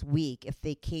as weak if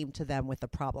they came to them with a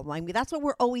problem. I mean, that's what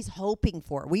we're always hoping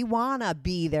for. We want to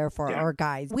be there for our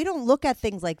guys. We don't look at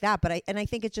things like that, but I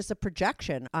think it's just a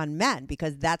projection on men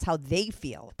because that's how they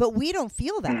feel. But we don't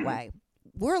feel that way.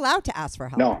 We're allowed to ask for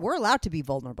help. No. We're allowed to be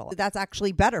vulnerable. That's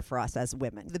actually better for us as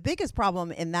women. The biggest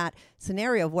problem in that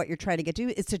scenario of what you're trying to get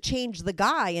to is to change the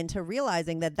guy into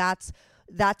realizing that that's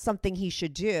something he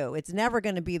should do. It's never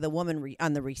going to be the woman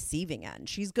on the receiving end.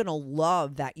 She's going to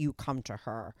love that you come to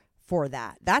her for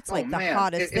that. That's like the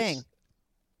hottest thing.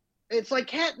 It's like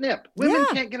catnip. Women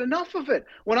can't get enough of it.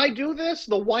 When I do this,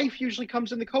 the wife usually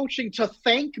comes in the coaching to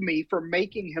thank me for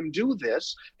making him do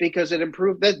this because it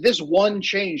improved. This one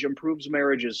change improves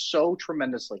marriages so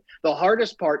tremendously. The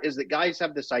hardest part is that guys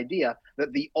have this idea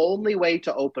that the only way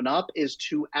to open up is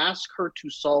to ask her to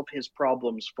solve his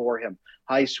problems for him.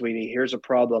 Hi, sweetie, here's a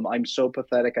problem. I'm so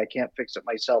pathetic. I can't fix it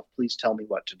myself. Please tell me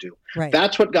what to do. Right.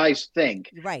 That's what guys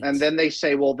think. Right. And then they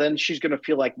say, well, then she's going to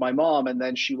feel like my mom and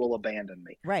then she will abandon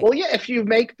me. Right. Well, yeah, if you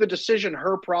make the decision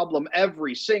her problem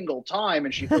every single time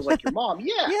and she feels like your mom,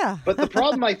 yeah. But the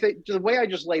problem, I think, the way I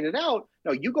just laid it out,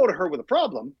 no, you go to her with a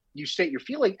problem, you state your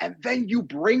feeling, and then you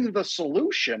bring the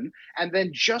solution and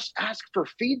then just ask for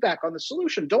feedback on the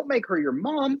solution. Don't make her your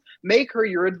mom. Make her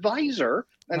your advisor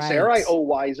and say, all right, oh,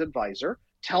 wise advisor,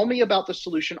 tell me about the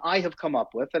solution I have come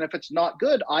up with. And if it's not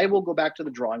good, I will go back to the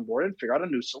drawing board and figure out a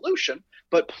new solution.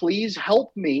 But please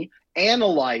help me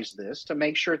analyze this to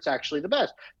make sure it's actually the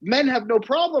best. Men have no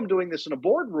problem doing this in a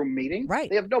boardroom meeting. Right.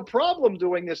 They have no problem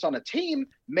doing this on a team.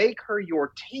 Make her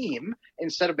your team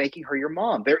instead of making her your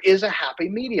mom. There is a happy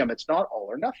medium. It's not all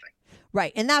or nothing.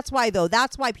 Right. And that's why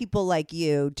people like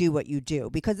you do what you do,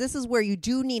 because this is where you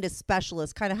do need a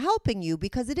specialist kind of helping you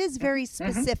because it is very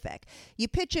specific. You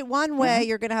pitch it one way,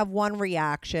 you're going to have one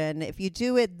reaction. If you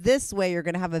do it this way, you're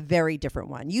going to have a very different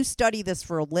one. You study this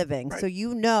for a living, so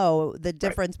you know the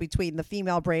difference between the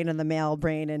female brain and the male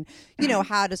brain and, you know,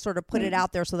 how to sort of put it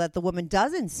out there so that the woman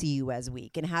doesn't see you as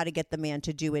weak and how to get the man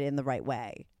to do it in the right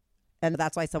way. And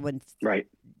that's why someone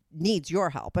needs your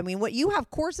help. I mean, what you have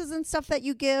courses and stuff that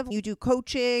you give, you do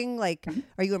coaching, like,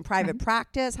 are you in private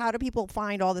practice? How do people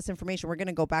find all this information? We're going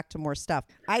to go back to more stuff.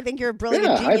 I think you're a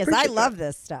brilliant genius. I love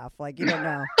this stuff. Like, you don't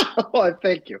know. Well,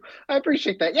 thank you. I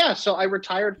appreciate that. Yeah. So I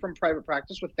retired from private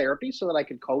practice with therapy so that I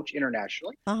could coach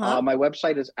internationally. My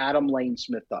website is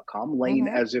adamlanesmith.com, Lane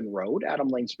as in road, Adam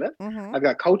Lane Smith. I've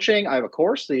got coaching. I have a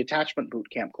course, the Attachment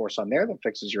Bootcamp course on there that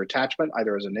fixes your attachment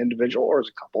either as an individual or as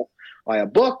a couple. I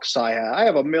have books. I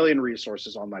have a million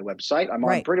resources on my website. I'm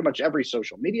on pretty much every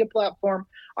social media platform.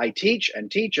 I teach and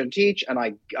teach and teach, and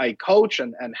I coach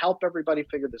and help everybody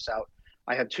figure this out.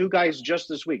 I had two guys just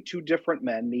this week, two different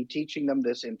men, me teaching them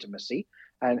this intimacy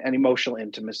and emotional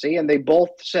intimacy. And they both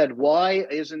said, why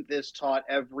isn't this taught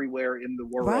everywhere in the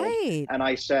world? Right. And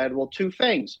I said, well, two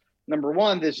things. Number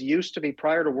one, this used to be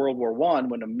prior to World War I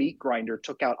when a meat grinder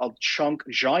took out a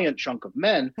giant chunk of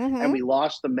men, and we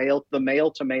lost the male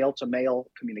to male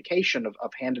communication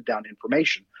of handed down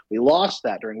information. We lost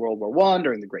that during World War I,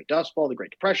 during the Great Dust Bowl, the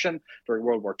Great Depression, during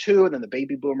World War II, and then the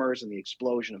baby boomers and the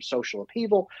explosion of social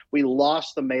upheaval. We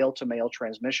lost the male to male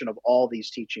transmission of all these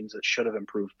teachings that should have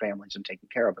improved families and taken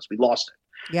care of us. We lost it.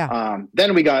 Yeah.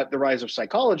 Then we got the rise of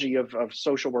psychology of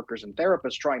social workers and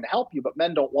therapists trying to help you, but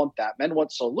men don't want that. Men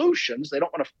want solutions. They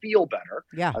don't want to feel better.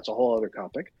 Yeah. That's a whole other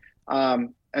topic.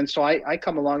 And so I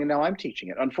come along and now I'm teaching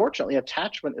it. Unfortunately,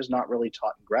 attachment is not really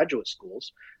taught in graduate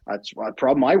schools. That's a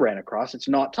problem I ran across. It's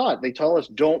not taught. They tell us,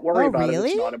 don't worry about it.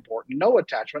 It's not important. No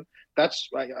attachment.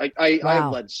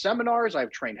 I've led seminars. I've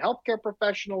trained healthcare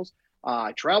professionals.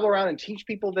 I travel around and teach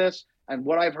people this. And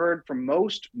what I've heard from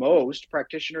most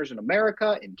practitioners in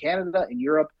America, in Canada, in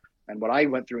Europe, and what I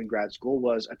went through in grad school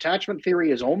was attachment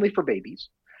theory is only for babies.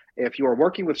 If you are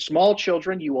working with small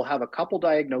children, you will have a couple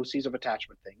diagnoses of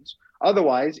attachment things.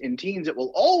 Otherwise, in teens, it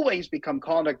will always become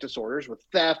conduct disorders with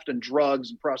theft and drugs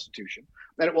and prostitution.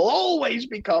 Then it will always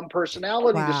become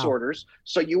personality disorders.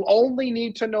 So you only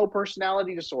need to know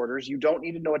personality disorders. You don't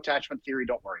need to know attachment theory.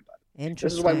 Don't worry about it. Interesting.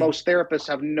 This is why most therapists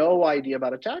have no idea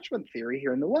about attachment theory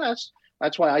here in the West.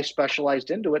 That's why I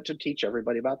specialized into it to teach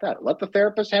everybody about that. Let the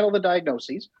therapist handle the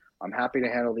diagnoses. I'm happy to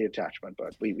handle the attachment,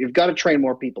 but we've got to train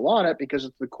more people on it because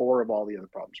it's the core of all the other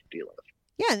problems we're dealing with.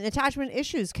 Yeah, and attachment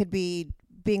issues could be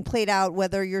being played out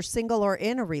whether you're single or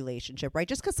in a relationship, right?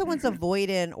 Just because someone's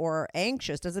avoidant or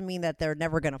anxious doesn't mean that they're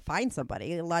never going to find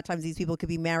somebody. A lot of times these people could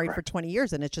be married for 20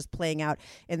 years and it's just playing out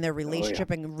in their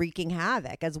relationship and wreaking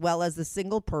havoc, as well as the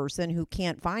single person who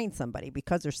can't find somebody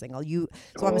because they're single.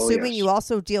 So I'm assuming you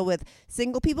also deal with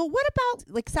single people. What about,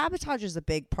 like, sabotage is a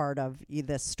big part of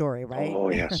this story, right? Oh,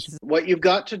 yes. What you've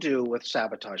got to do with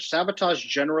sabotage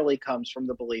generally comes from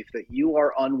the belief that you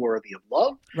are unworthy of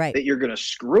love, that you're going to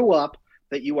screw up,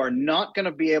 that you are not going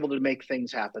to be able to make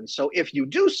things happen. So if you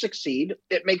do succeed,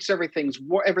 it makes everything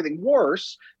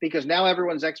worse, because now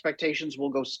everyone's expectations will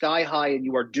go sky high and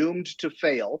you are doomed to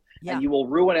fail, and you will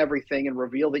ruin everything and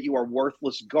reveal that you are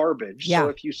worthless garbage. So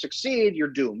if you succeed, you're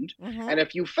doomed. And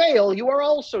if you fail, you are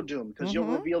also doomed, because you'll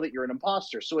reveal that you're an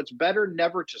imposter. So it's better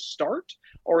never to start,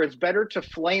 or it's better to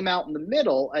flame out in the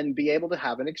middle and be able to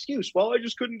have an excuse. Well, I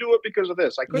just couldn't do it because of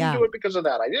this. I couldn't do it because of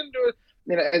that. I didn't do it.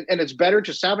 You know, and it's better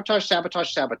to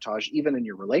sabotage, even in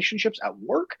your relationships, at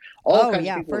work. All kinds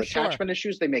of people with attachment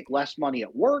issues, they make less money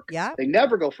at work. They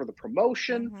never go for the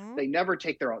promotion. They never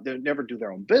they never do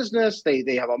their own business.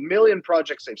 They have a million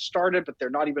projects they've started, but they're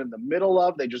not even in the middle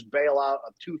of. They just bail out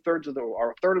a third of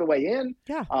the way in.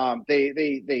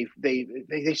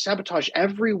 They sabotage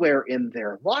everywhere in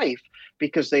their life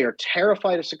because they are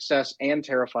terrified of success and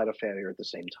terrified of failure at the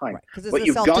same time. Because it's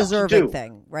a self-deserving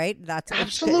thing, right? That's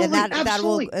absolutely.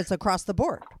 It's across the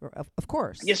board, of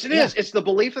course. Yes, it is. It's the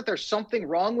belief that there's something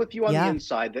wrong with you on the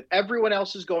inside that everyone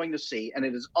else is going to see, and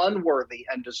it is unworthy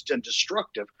and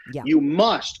destructive. You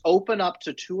must open up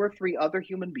to 2 or 3 other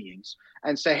human beings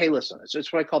and say, hey, listen,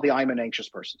 it's what I call the I'm an anxious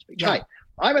person speech. Hi,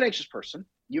 I'm an anxious person.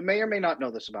 You may or may not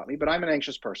know this about me, but I'm an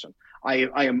anxious person. I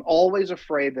am always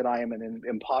afraid that I am an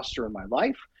imposter in my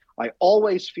life. I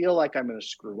always feel like I'm going to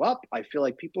screw up. I feel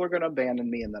like people are going to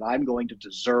abandon me and that I'm going to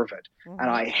deserve it. And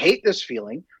I hate this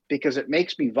feeling because it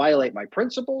makes me violate my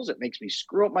principles. It makes me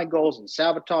screw up my goals and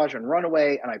sabotage and run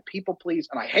away, and I people please,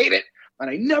 and I hate it, and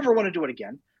I never want to do it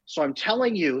again. So I'm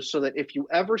telling you, so that if you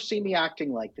ever see me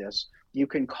acting like this, you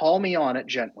can call me on it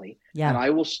gently, and I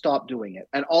will stop doing it.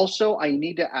 And also, I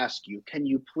need to ask you, can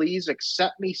you please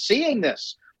accept me seeing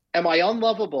this? Am I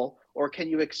unlovable? Or can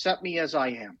you accept me as I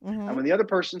am? And when the other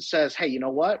person says, hey, you know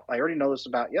what? I already know this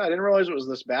about you. I didn't realize it was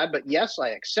this bad, but yes, I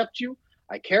accept you.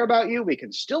 I care about you. We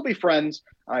can still be friends.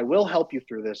 I will help you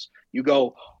through this. You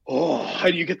go, oh,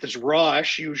 and you get this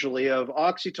rush usually of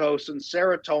oxytocin,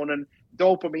 serotonin,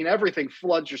 dopamine, everything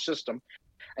floods your system.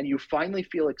 And you finally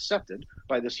feel accepted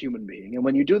by this human being. And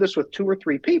when you do this with 2 or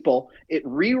 3 people, it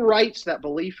rewrites that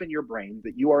belief in your brain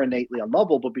that you are innately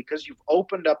unlovable, because you've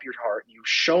opened up your heart, you've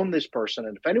shown this person,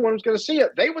 and if anyone was going to see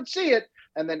it, they would see it.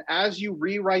 And then as you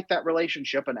rewrite that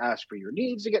relationship and ask for your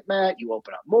needs to get met, you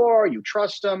open up more, you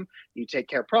trust them, you take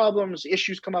care of problems,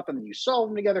 issues come up, and then you solve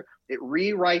them together. It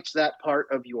rewrites that part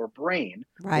of your brain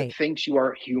that thinks you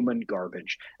are human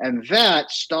garbage. And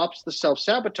that stops the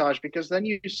self-sabotage, because then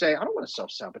you say, I don't want to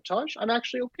self-sabotage. I'm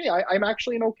actually okay. I'm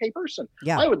actually an okay person.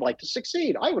 I would like to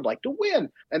succeed. I would like to win.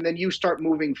 And then you start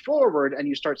moving forward and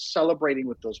you start celebrating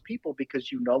with those people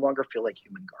because you no longer feel like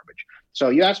human garbage. So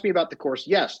you asked me about the course.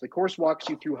 Yes, the course walks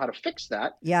you through how to fix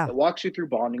that. It walks you through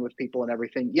bonding with people and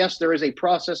everything. Yes, there is a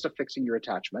process of fixing your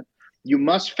attachment. You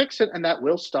must fix it, and that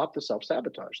will stop the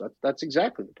self-sabotage. That's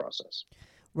exactly the process.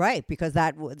 Right, because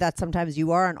that sometimes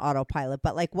you are on autopilot,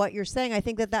 but like what you're saying, I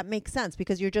think that makes sense,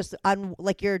 because you're just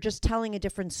you're just telling a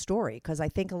different story. Because I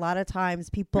think a lot of times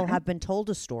people have been told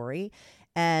a story,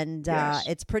 and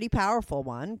it's pretty powerful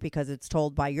one, because it's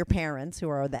told by your parents, who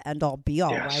are the end all be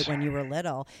all, right, when you were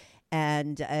little.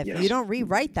 And if you don't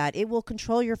rewrite that, it will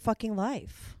control your fucking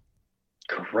life.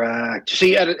 Correct.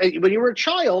 See, when you were a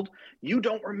child, you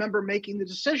don't remember making the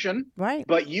decision, right?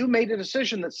 But you made a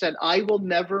decision that said, I will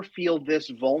never feel this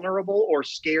vulnerable or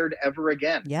scared ever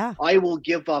again. I will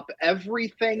give up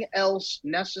everything else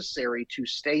necessary to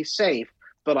stay safe,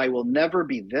 but I will never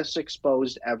be this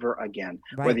exposed ever again.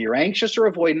 Whether you're anxious or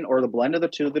avoidant, or the blend of the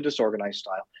two, the disorganized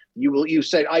style, you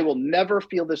said, I will never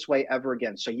feel this way ever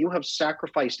again. So you have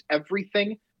sacrificed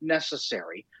everything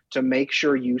necessary to make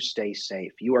sure you stay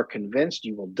safe. You are convinced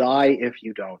you will die if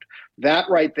you don't. That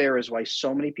right there is why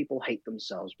so many people hate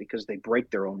themselves, because they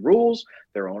break their own rules,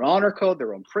 their own honor code,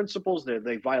 their own principles.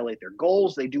 They violate their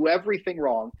goals. They do everything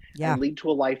wrong and lead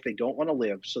to a life they don't want to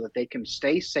live, so that they can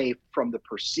stay safe from the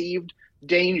perceived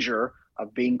danger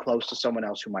of being close to someone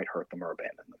else who might hurt them or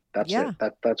abandon them. That's Yeah.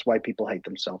 it. That's why people hate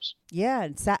themselves. Yeah,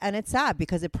 and it's sad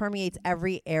because it permeates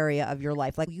every area of your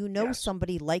life. Like, Yes.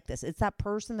 somebody like this. It's that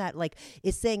person that like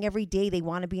is saying every day they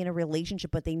want to be in a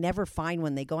relationship, but they never find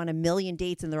one. They go on a million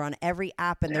dates and they're on every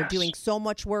app and they're Yes. doing so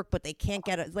much work, but they can't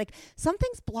get it. It's like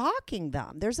something's blocking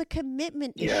them. There's a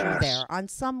commitment issue Yes. there. On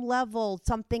some level,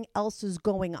 something else is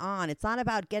going on. It's not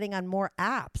about getting on more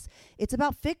apps. It's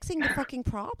about fixing the fucking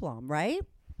problem, right?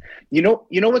 You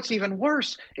know what's even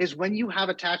worse is when you have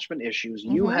attachment issues,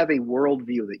 you have a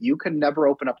worldview that you can never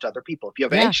open up to other people. If you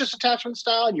have Yeah. anxious attachment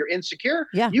style and you're insecure,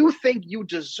 Yeah. you think you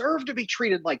deserve to be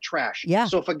treated like trash. Yeah.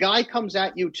 So if a guy comes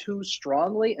at you too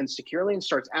strongly and securely and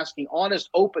starts asking honest,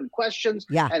 open questions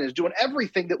Yeah. and is doing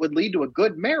everything that would lead to a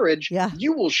good marriage, Yeah.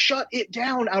 you will shut it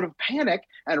down out of panic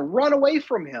and run away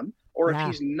from him. Or Yeah. if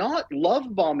he's not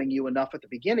love bombing you enough at the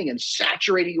beginning and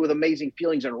saturating you with amazing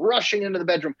feelings and rushing into the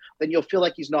bedroom, then you'll feel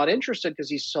like he's not interested because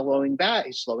he's slowing back.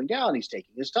 He's slowing down. He's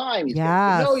taking his time. He's getting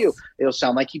to know you. Yes. It'll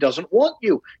sound like he doesn't want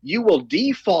you. You will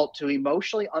default to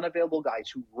emotionally unavailable guys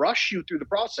who rush you through the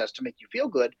process to make you feel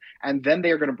good, and then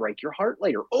they are going to break your heart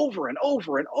later, over and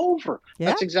over and over. Yeah.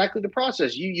 That's exactly the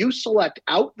process. You select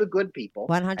out the good people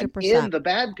 100%. and in the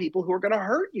bad people who are going to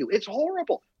hurt you. It's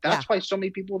horrible. That's why so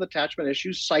many people with attachment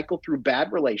issues cycle through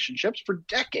bad relationships for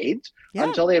decades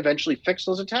until they eventually fix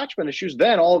those attachment issues.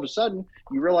 Then all of a sudden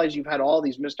you realize you've had all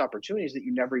these missed opportunities that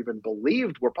you never even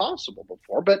believed were possible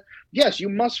before. But yes, you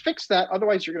must fix that.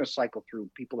 Otherwise you're going to cycle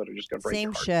through people that are just going to break Same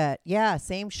your heart. shit. Yeah,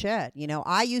 same shit.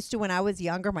 I used to, when I was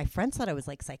younger, my friends thought I was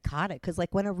like psychotic because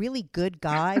like when a really good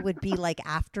guy would be like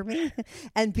after me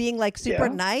and being like super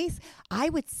nice, I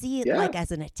would see it like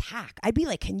as an attack. I'd be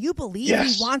like, can you believe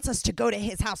he wants us to go to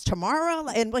his house tomorrow?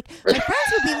 And like my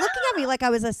friends would be looking at me like I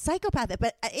was a psychopath.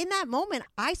 But in that moment,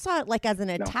 I saw it like as an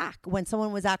attack when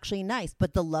someone was actually nice.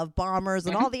 But the love bombers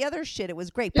and all the other shit, it was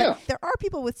great. But there are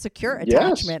people with secure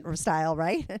attachment style,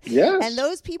 right? Yes. And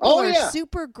those people are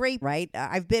super great, right?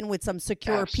 I've been with some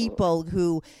secure people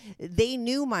who they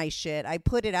knew my shit. I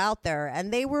put it out there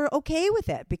and they were okay with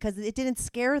it because it didn't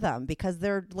scare them because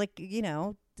they're like,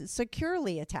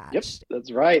 securely attached. Yep,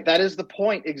 that's right. That is the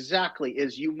point exactly,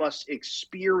 is you must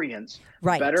experience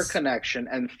better connection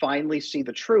and finally see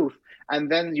the truth.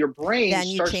 And then your brain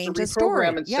starts to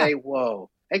reprogram and say, whoa.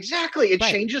 Exactly. It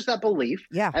changes that belief.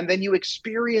 Yeah. And then you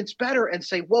experience better and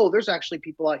say, whoa, there's actually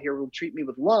people out here who treat me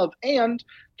with love and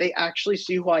they actually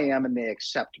see who I am and they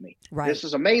accept me. Right. This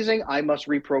is amazing. I must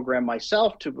reprogram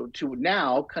myself to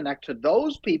now connect to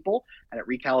those people, and it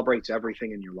recalibrates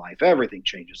everything in your life. Everything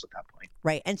changes at that point.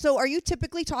 Right. And so are you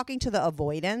typically talking to the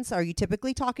avoidance? Are you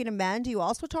typically talking to men? Do you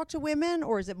also talk to women,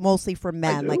 or is it mostly for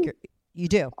men? You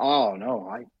do? Oh, no.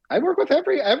 I work with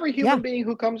every human being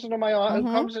who comes into my who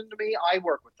comes into me. I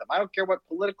work with them. I don't care what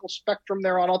political spectrum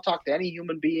they're on. I'll talk to any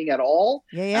human being at all,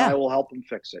 and I will help them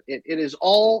fix it. It is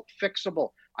all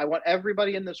fixable. I want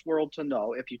everybody in this world to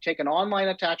know, if you take an online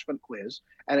attachment quiz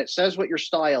and it says what your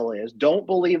style is, don't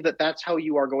believe that that's how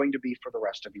you are going to be for the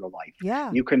rest of your life.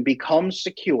 Yeah. You can become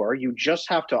secure. You just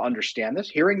have to understand this.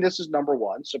 Hearing this is number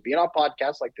one. So being on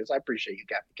podcasts like this, I appreciate you,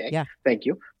 Kathy. Okay. Yeah. Thank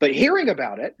you. But hearing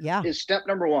about it is step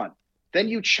number one. Then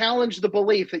you challenge the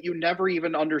belief that you never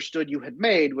even understood you had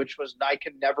made, which was, I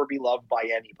can never be loved by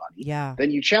anybody. Yeah.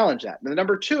 Then you challenge that. And then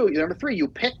number three, you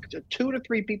pick 2 to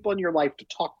 3 people in your life to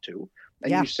talk to.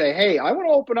 And you say, hey, I want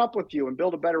to open up with you and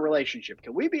build a better relationship.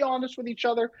 Can we be honest with each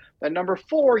other? Then number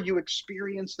 4, you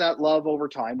experience that love over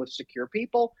time with secure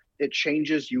people. It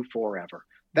changes you forever.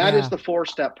 That is the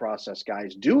 4-step process,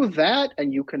 guys. Do that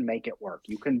and you can make it work.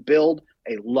 You can build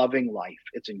a loving life.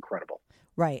 It's incredible.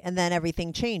 Right. And then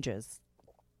everything changes.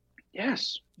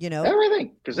 Yes.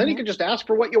 Everything. Because then you can just ask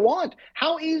for what you want.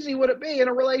 How easy would it be in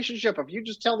a relationship if you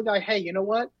just tell the guy, hey, you know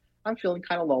what? I'm feeling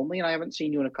kind of lonely and I haven't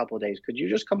seen you in a couple of days. Could you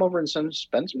just come over and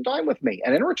spend some time with me?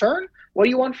 And in return, what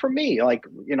do you want from me? Like,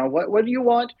 what do you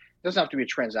want? It doesn't have to be a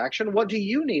transaction. What do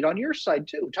you need on your side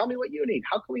too? Tell me what you need.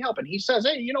 How can we help? And he says,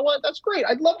 hey, you know what? That's great.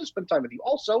 I'd love to spend time with you.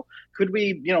 Also, could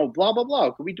we, blah, blah, blah.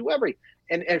 Could we do everything?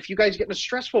 And if you guys get in a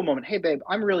stressful moment, hey, babe,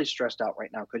 I'm really stressed out right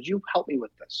now. Could you help me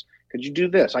with this? Could you do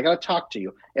this? I got to talk to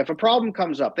you. If a problem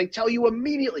comes up, they tell you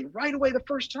immediately right away the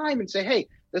first time and say, hey,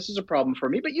 this is a problem for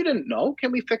me, but you didn't know.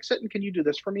 Can we fix it? And can you do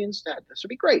this for me instead? This would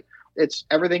be great.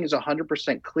 Everything is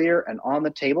 100% clear and on the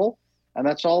table. And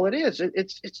that's all it is.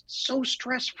 It's so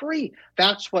stress-free.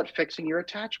 That's what fixing your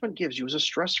attachment gives you, is a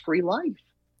stress-free life.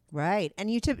 Right.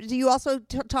 And do you also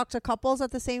talk to couples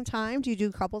at the same time? Do you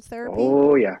do couples therapy?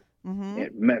 Oh, yeah.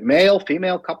 Mm-hmm. Male,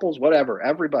 female, couples, whatever.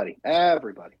 Everybody. I'm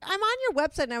on your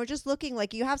website and I was just looking,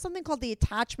 like, you have something called the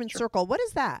Attachment Circle. What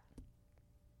is that?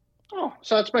 Oh,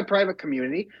 so that's my private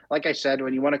community. Like I said,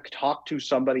 when you want to talk to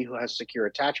somebody who has secure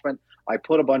attachment, I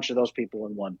put a bunch of those people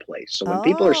in one place. So when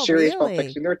people are Oh, serious about really?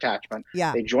 fixing their attachment,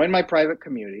 Yeah. they join my private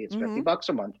community. It's Mhm. $50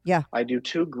 a month. Yeah. I do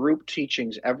 2 group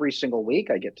teachings every single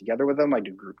week. I get together with them. I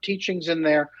do group teachings in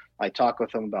there. I talk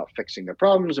with them about fixing their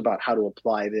problems, about how to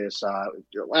apply this.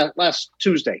 Last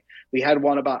Tuesday, we had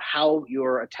one about how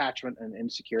your attachment and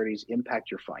insecurities impact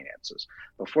your finances.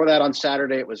 Before that, on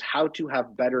Saturday, it was how to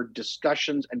have better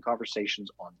discussions and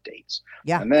conversations on dates.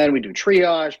 Yeah. And then we do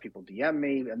triage, people DM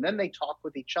me, and then they talk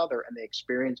with each other and they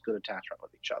experience good attachment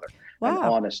with each other and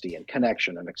Wow. honesty and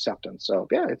connection and acceptance. So,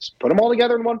 yeah, it's put them all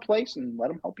together in one place and let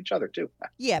them help each other too.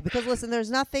 Yeah, because listen, there's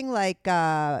nothing like,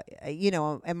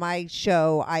 in my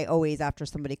show, I always, after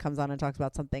somebody comes on and talks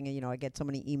about something, and, I get so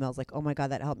many emails like, oh my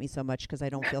God, that helped me so much because I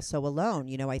don't feel so alone.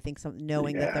 I think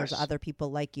knowing that there's Yes. other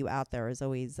people like you out there is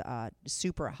always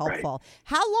super helpful.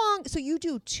 How long, so you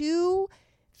do 2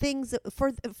 things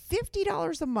for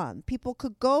 $50 a month. People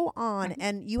could go on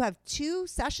and you have 2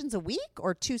 sessions a week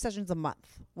or 2 sessions a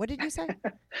month. What did you say?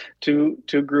 Two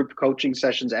group coaching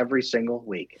sessions every single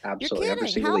week. You're Absolutely, every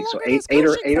kidding. single How week. long So are eight, those eight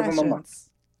or coaching eight of them a month. sessions?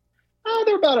 Oh,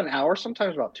 they're about an hour,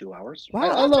 sometimes about 2 hours. Wow, I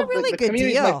that's a love really the good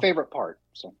community is deal. my favorite part.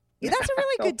 So Yeah, that's a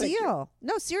really Oh, good thank you. deal.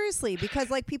 No, seriously, because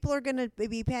like people are going to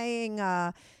be paying,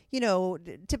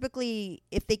 typically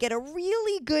if they get a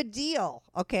really good deal,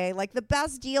 okay, like the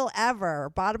best deal ever,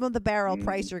 bottom of the barrel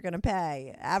price you're going to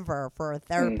pay ever for a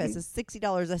therapist is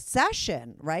 $60 a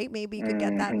session, right? Maybe you could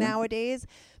get that nowadays,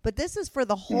 but this is for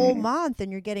the whole month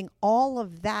and you're getting all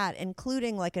of that,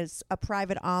 including like a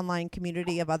private online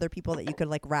community of other people that you could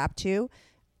like rap to.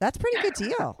 That's a pretty good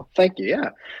deal. Thank you.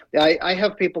 Yeah. I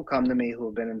have people come to me who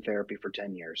have been in therapy for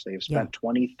 10 years. They've spent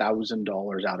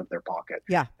 $20,000 out of their pocket.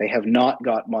 Yeah. They have not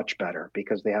got much better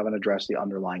because they haven't addressed the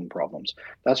underlying problems.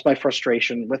 That's my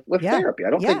frustration with Yeah. therapy. I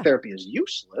don't Yeah. think therapy is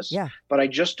useless, Yeah. but I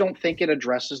just don't think it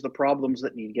addresses the problems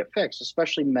that need to get fixed,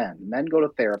 especially men. Men go to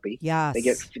therapy. Yes.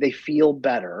 They feel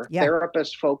better. Yeah.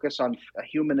 Therapists focus on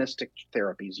humanistic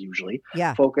therapies usually.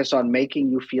 Yeah. Focus on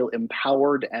making you feel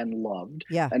empowered and loved.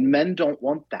 Yeah. And men don't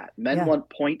want that. Men Yeah. want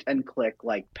point and click,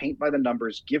 like paint by the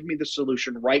numbers, give me the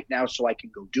solution right now so I can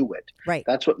go do it. Right.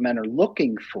 That's what men are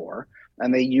looking for.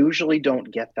 And they usually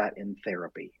don't get that in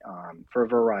therapy for a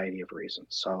variety of reasons.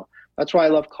 So that's why I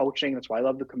love coaching. That's why I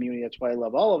love the community. That's why I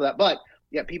love all of that. But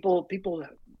yeah, people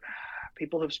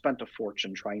have spent a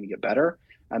fortune trying to get better,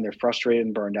 and they're frustrated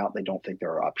and burned out. They don't think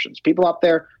there are options. People out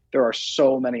there are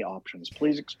so many options.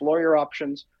 Please explore your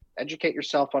options. Educate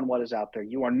yourself on what is out there.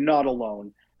 You are not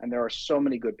alone. And there are so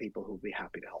many good people who will be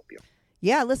happy to help you.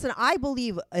 Yeah, listen, I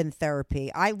believe in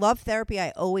therapy. I love therapy.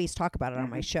 I always talk about it on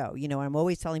my show. I'm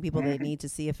always telling people they need to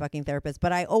see a fucking therapist.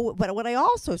 But what I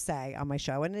also say on my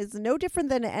show, and it's no different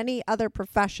than any other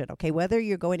profession, okay? Whether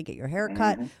you're going to get your hair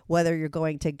cut, whether you're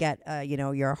going to get,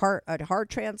 your heart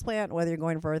transplant, whether you're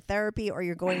going for a therapy or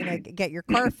you're going to get your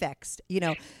car fixed,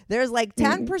 there's like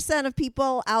 10% of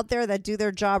people out there that do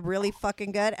their job really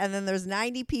fucking good, and then there's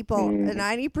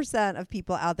 90% of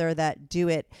people out there that do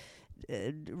it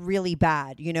really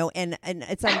bad, and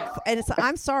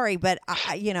I'm sorry, but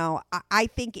I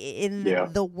think in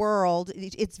the world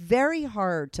it's very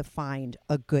hard to find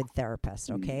a good therapist.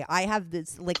 Okay, I have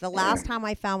this, like the last time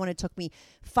I found one, it took me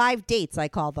 5 dates, I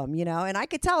call them, and I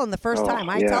could tell in the first time.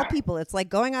 I tell people it's like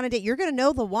going on a date. You're going to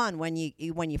know the one when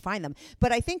you find them.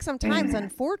 But I think sometimes,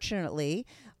 unfortunately,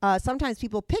 sometimes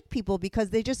people pick people because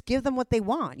they just give them what they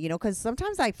want, because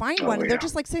sometimes I find one, they're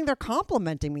just like sitting there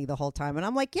complimenting me the whole time. And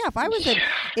I'm like, yeah,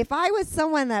 if I was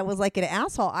someone that was like an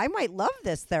asshole, I might love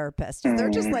this therapist. They're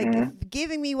just like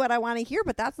giving me what I want to hear,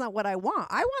 but that's not what I want.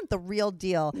 I want the real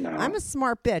deal. No. I'm a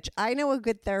smart bitch. I know a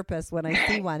good therapist when I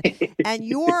see one. And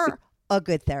you're a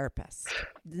good therapist.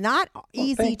 Not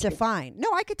easy to find.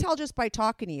 No, I could tell just by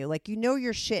talking to you. Like,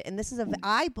 your shit. And this is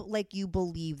you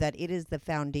believe that it is the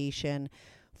foundation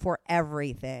for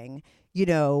everything,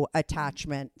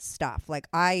 attachment stuff. Like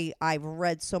I've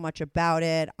read so much about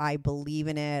it. I believe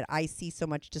in it. I see so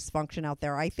much dysfunction out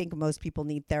there. I think most people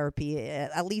need therapy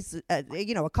at least,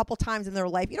 a couple times in their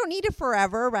life. You don't need it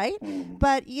forever, right?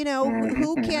 But,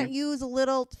 who can't use a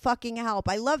little fucking help?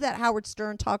 I love that Howard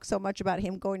Stern talks so much about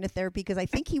him going to therapy because I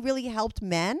think he really helped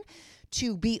men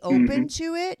to be open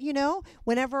to it.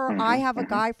 Whenever I have a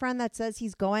guy friend that says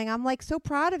he's going, I'm like so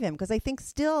proud of him because I think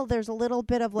still there's a little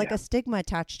bit of like a stigma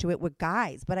attached to it with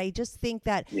guys. But I just think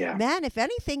that men, if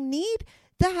anything, need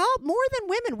the help more than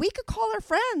women. We could call our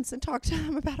friends and talk to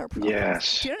them about our problems.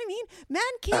 Yes. Do you know what I mean? Men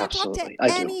can't Absolutely. talk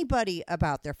to anybody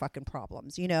about their fucking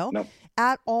problems, Nope.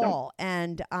 at all. Nope.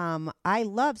 And I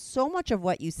love so much of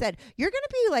what you said. You're going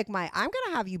to be like I'm going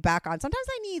to have you back on. Sometimes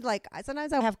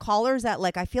sometimes I have callers that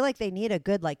I feel like they need a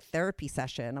good therapy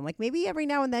session. I'm like, maybe every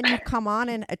now and then you come on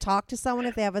and talk to someone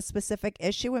if they have a specific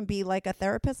issue and be like a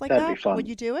therapist like That'd that. Be fun. Would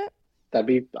you do it?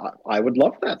 I would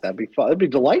love that. That'd be fun. It'd be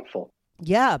delightful.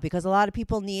 Yeah, because a lot of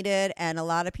people need it, and a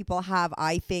lot of people have,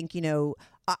 I think,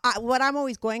 what I'm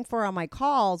always going for on my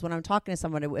calls when I'm talking to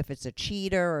someone, if it's a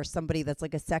cheater or somebody that's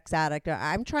like a sex addict,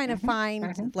 I'm trying to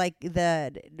find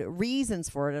the reasons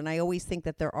for it. And I always think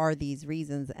that there are these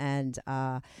reasons. And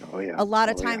a lot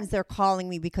of times they're calling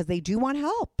me because they do want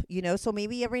help, so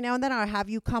maybe every now and then I'll have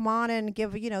you come on and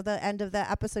give, the end of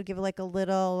the episode, give a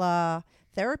little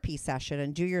therapy session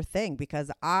and do your thing,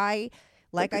 because I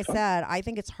said, I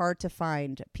think it's hard to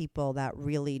find people that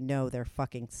really know their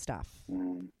fucking stuff.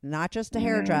 Not just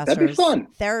hairdressers. That'd be fun.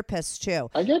 Therapists too.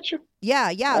 I get you. Yeah.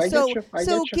 I get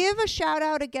you. Give a shout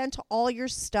out again to all your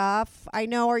stuff. I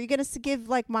know. Are you going to give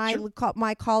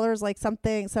my callers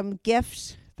some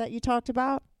gift that you talked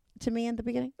about to me in the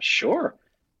beginning? Sure.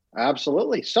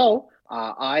 Absolutely. So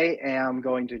I am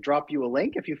going to drop you a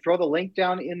link. If you throw the link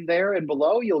down in there and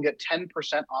below, you'll get 10%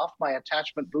 off my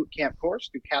attachment bootcamp course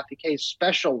through Kathy K's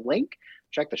special link.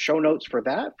 Check the show notes for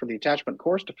that, for the attachment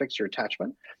course to fix your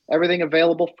attachment. Everything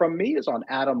available from me is on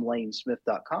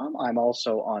adamlanesmith.com. I'm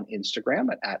also on Instagram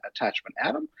at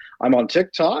attachmentadam. I'm on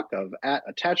TikTok at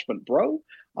attachmentbro.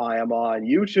 I am on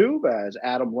YouTube as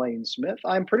Adam Lane Smith.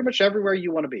 I'm pretty much everywhere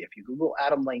you want to be. If you Google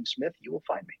Adam Lane Smith, you will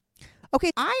find me. Okay,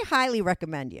 I highly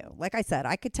recommend you. Like I said,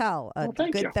 I could tell a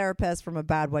good therapist from a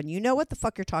bad one. You know what the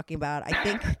fuck you're talking about. I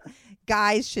think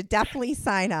guys should definitely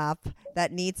sign up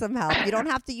that need some help. You don't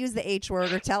have to use the H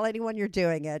word or tell anyone you're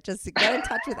doing it. Just get in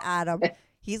touch with Adam.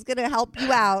 He's going to help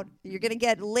you out. You're going to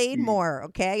get laid more,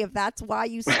 okay? If that's why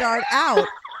you start out,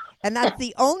 and that's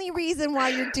the only reason why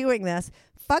you're doing this,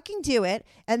 fucking do it.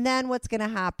 And then what's going to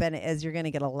happen is you're going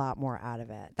to get a lot more out of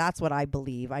it. That's what I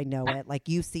believe. I know it.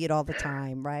 You see it all the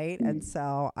time, right? And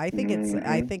so I think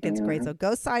it's great. So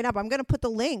go sign up. I'm going to put the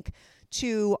link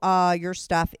to your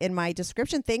stuff in my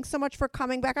description. Thanks so much for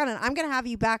coming back on, and I'm going to have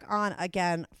you back on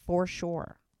again for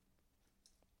sure.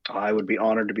 I would be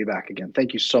honored to be back again.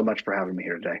 Thank you so much for having me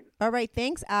here today. All right.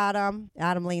 Thanks, Adam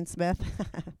Lane Smith.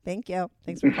 Thank you.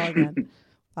 Thanks for calling in.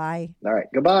 Bye. All right.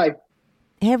 Goodbye.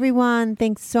 Hey everyone,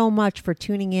 thanks so much for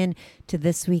tuning in to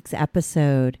this week's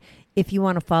episode. If you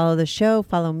want to follow the show,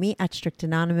 follow me at Strict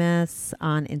Anonymous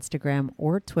on Instagram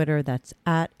or Twitter. That's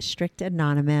at Strict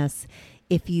Anonymous.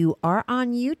 If you are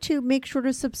on YouTube, make sure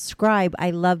to subscribe. I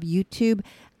love YouTube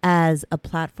as a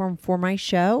platform for my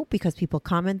show because people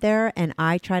comment there and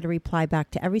I try to reply back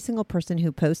to every single person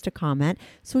who posts a comment.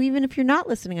 So even if you're not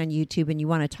listening on YouTube and you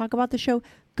want to talk about the show,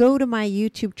 go to my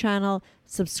YouTube channel,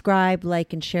 subscribe,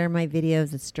 like, and share my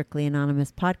videos. It's Strictly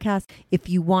Anonymous Podcast. If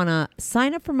you want to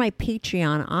sign up for my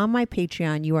Patreon, on my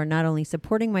Patreon, you are not only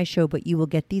supporting my show, but you will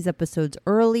get these episodes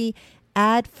early,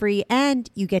 ad-free, and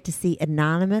you get to see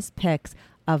anonymous pics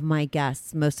of my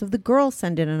guests. Most of the girls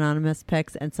send in anonymous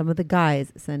pics and some of the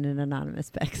guys send in anonymous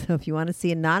pics. So if you want to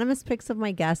see anonymous pics of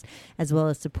my guests as well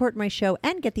as support my show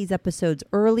and get these episodes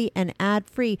early and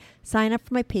ad-free, sign up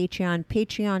for my Patreon,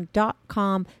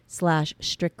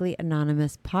 patreon.com/Strictly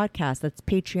Anonymous Podcast. That's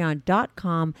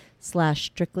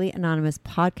patreon.com/Strictly Anonymous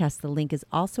Podcast. The link is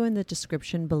also in the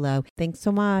description below. Thanks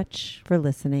so much for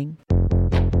listening.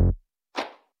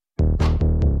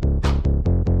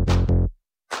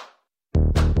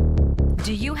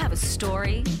 Do you have a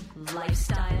story,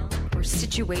 lifestyle, or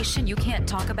situation you can't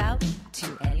talk about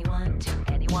to anyone?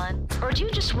 Or do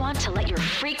you just want to let your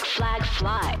freak flag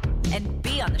fly and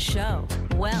be on the show?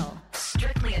 Well,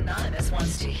 Strictly Anonymous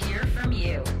wants to hear from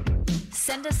you.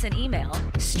 Send us an email,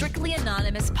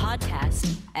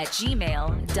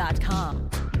 strictlyanonymouspodcast@gmail.com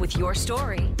with your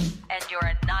story and your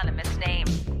anonymous name.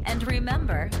 And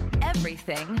remember,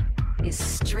 everything is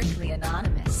strictly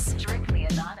anonymous. Strictly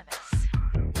Anonymous.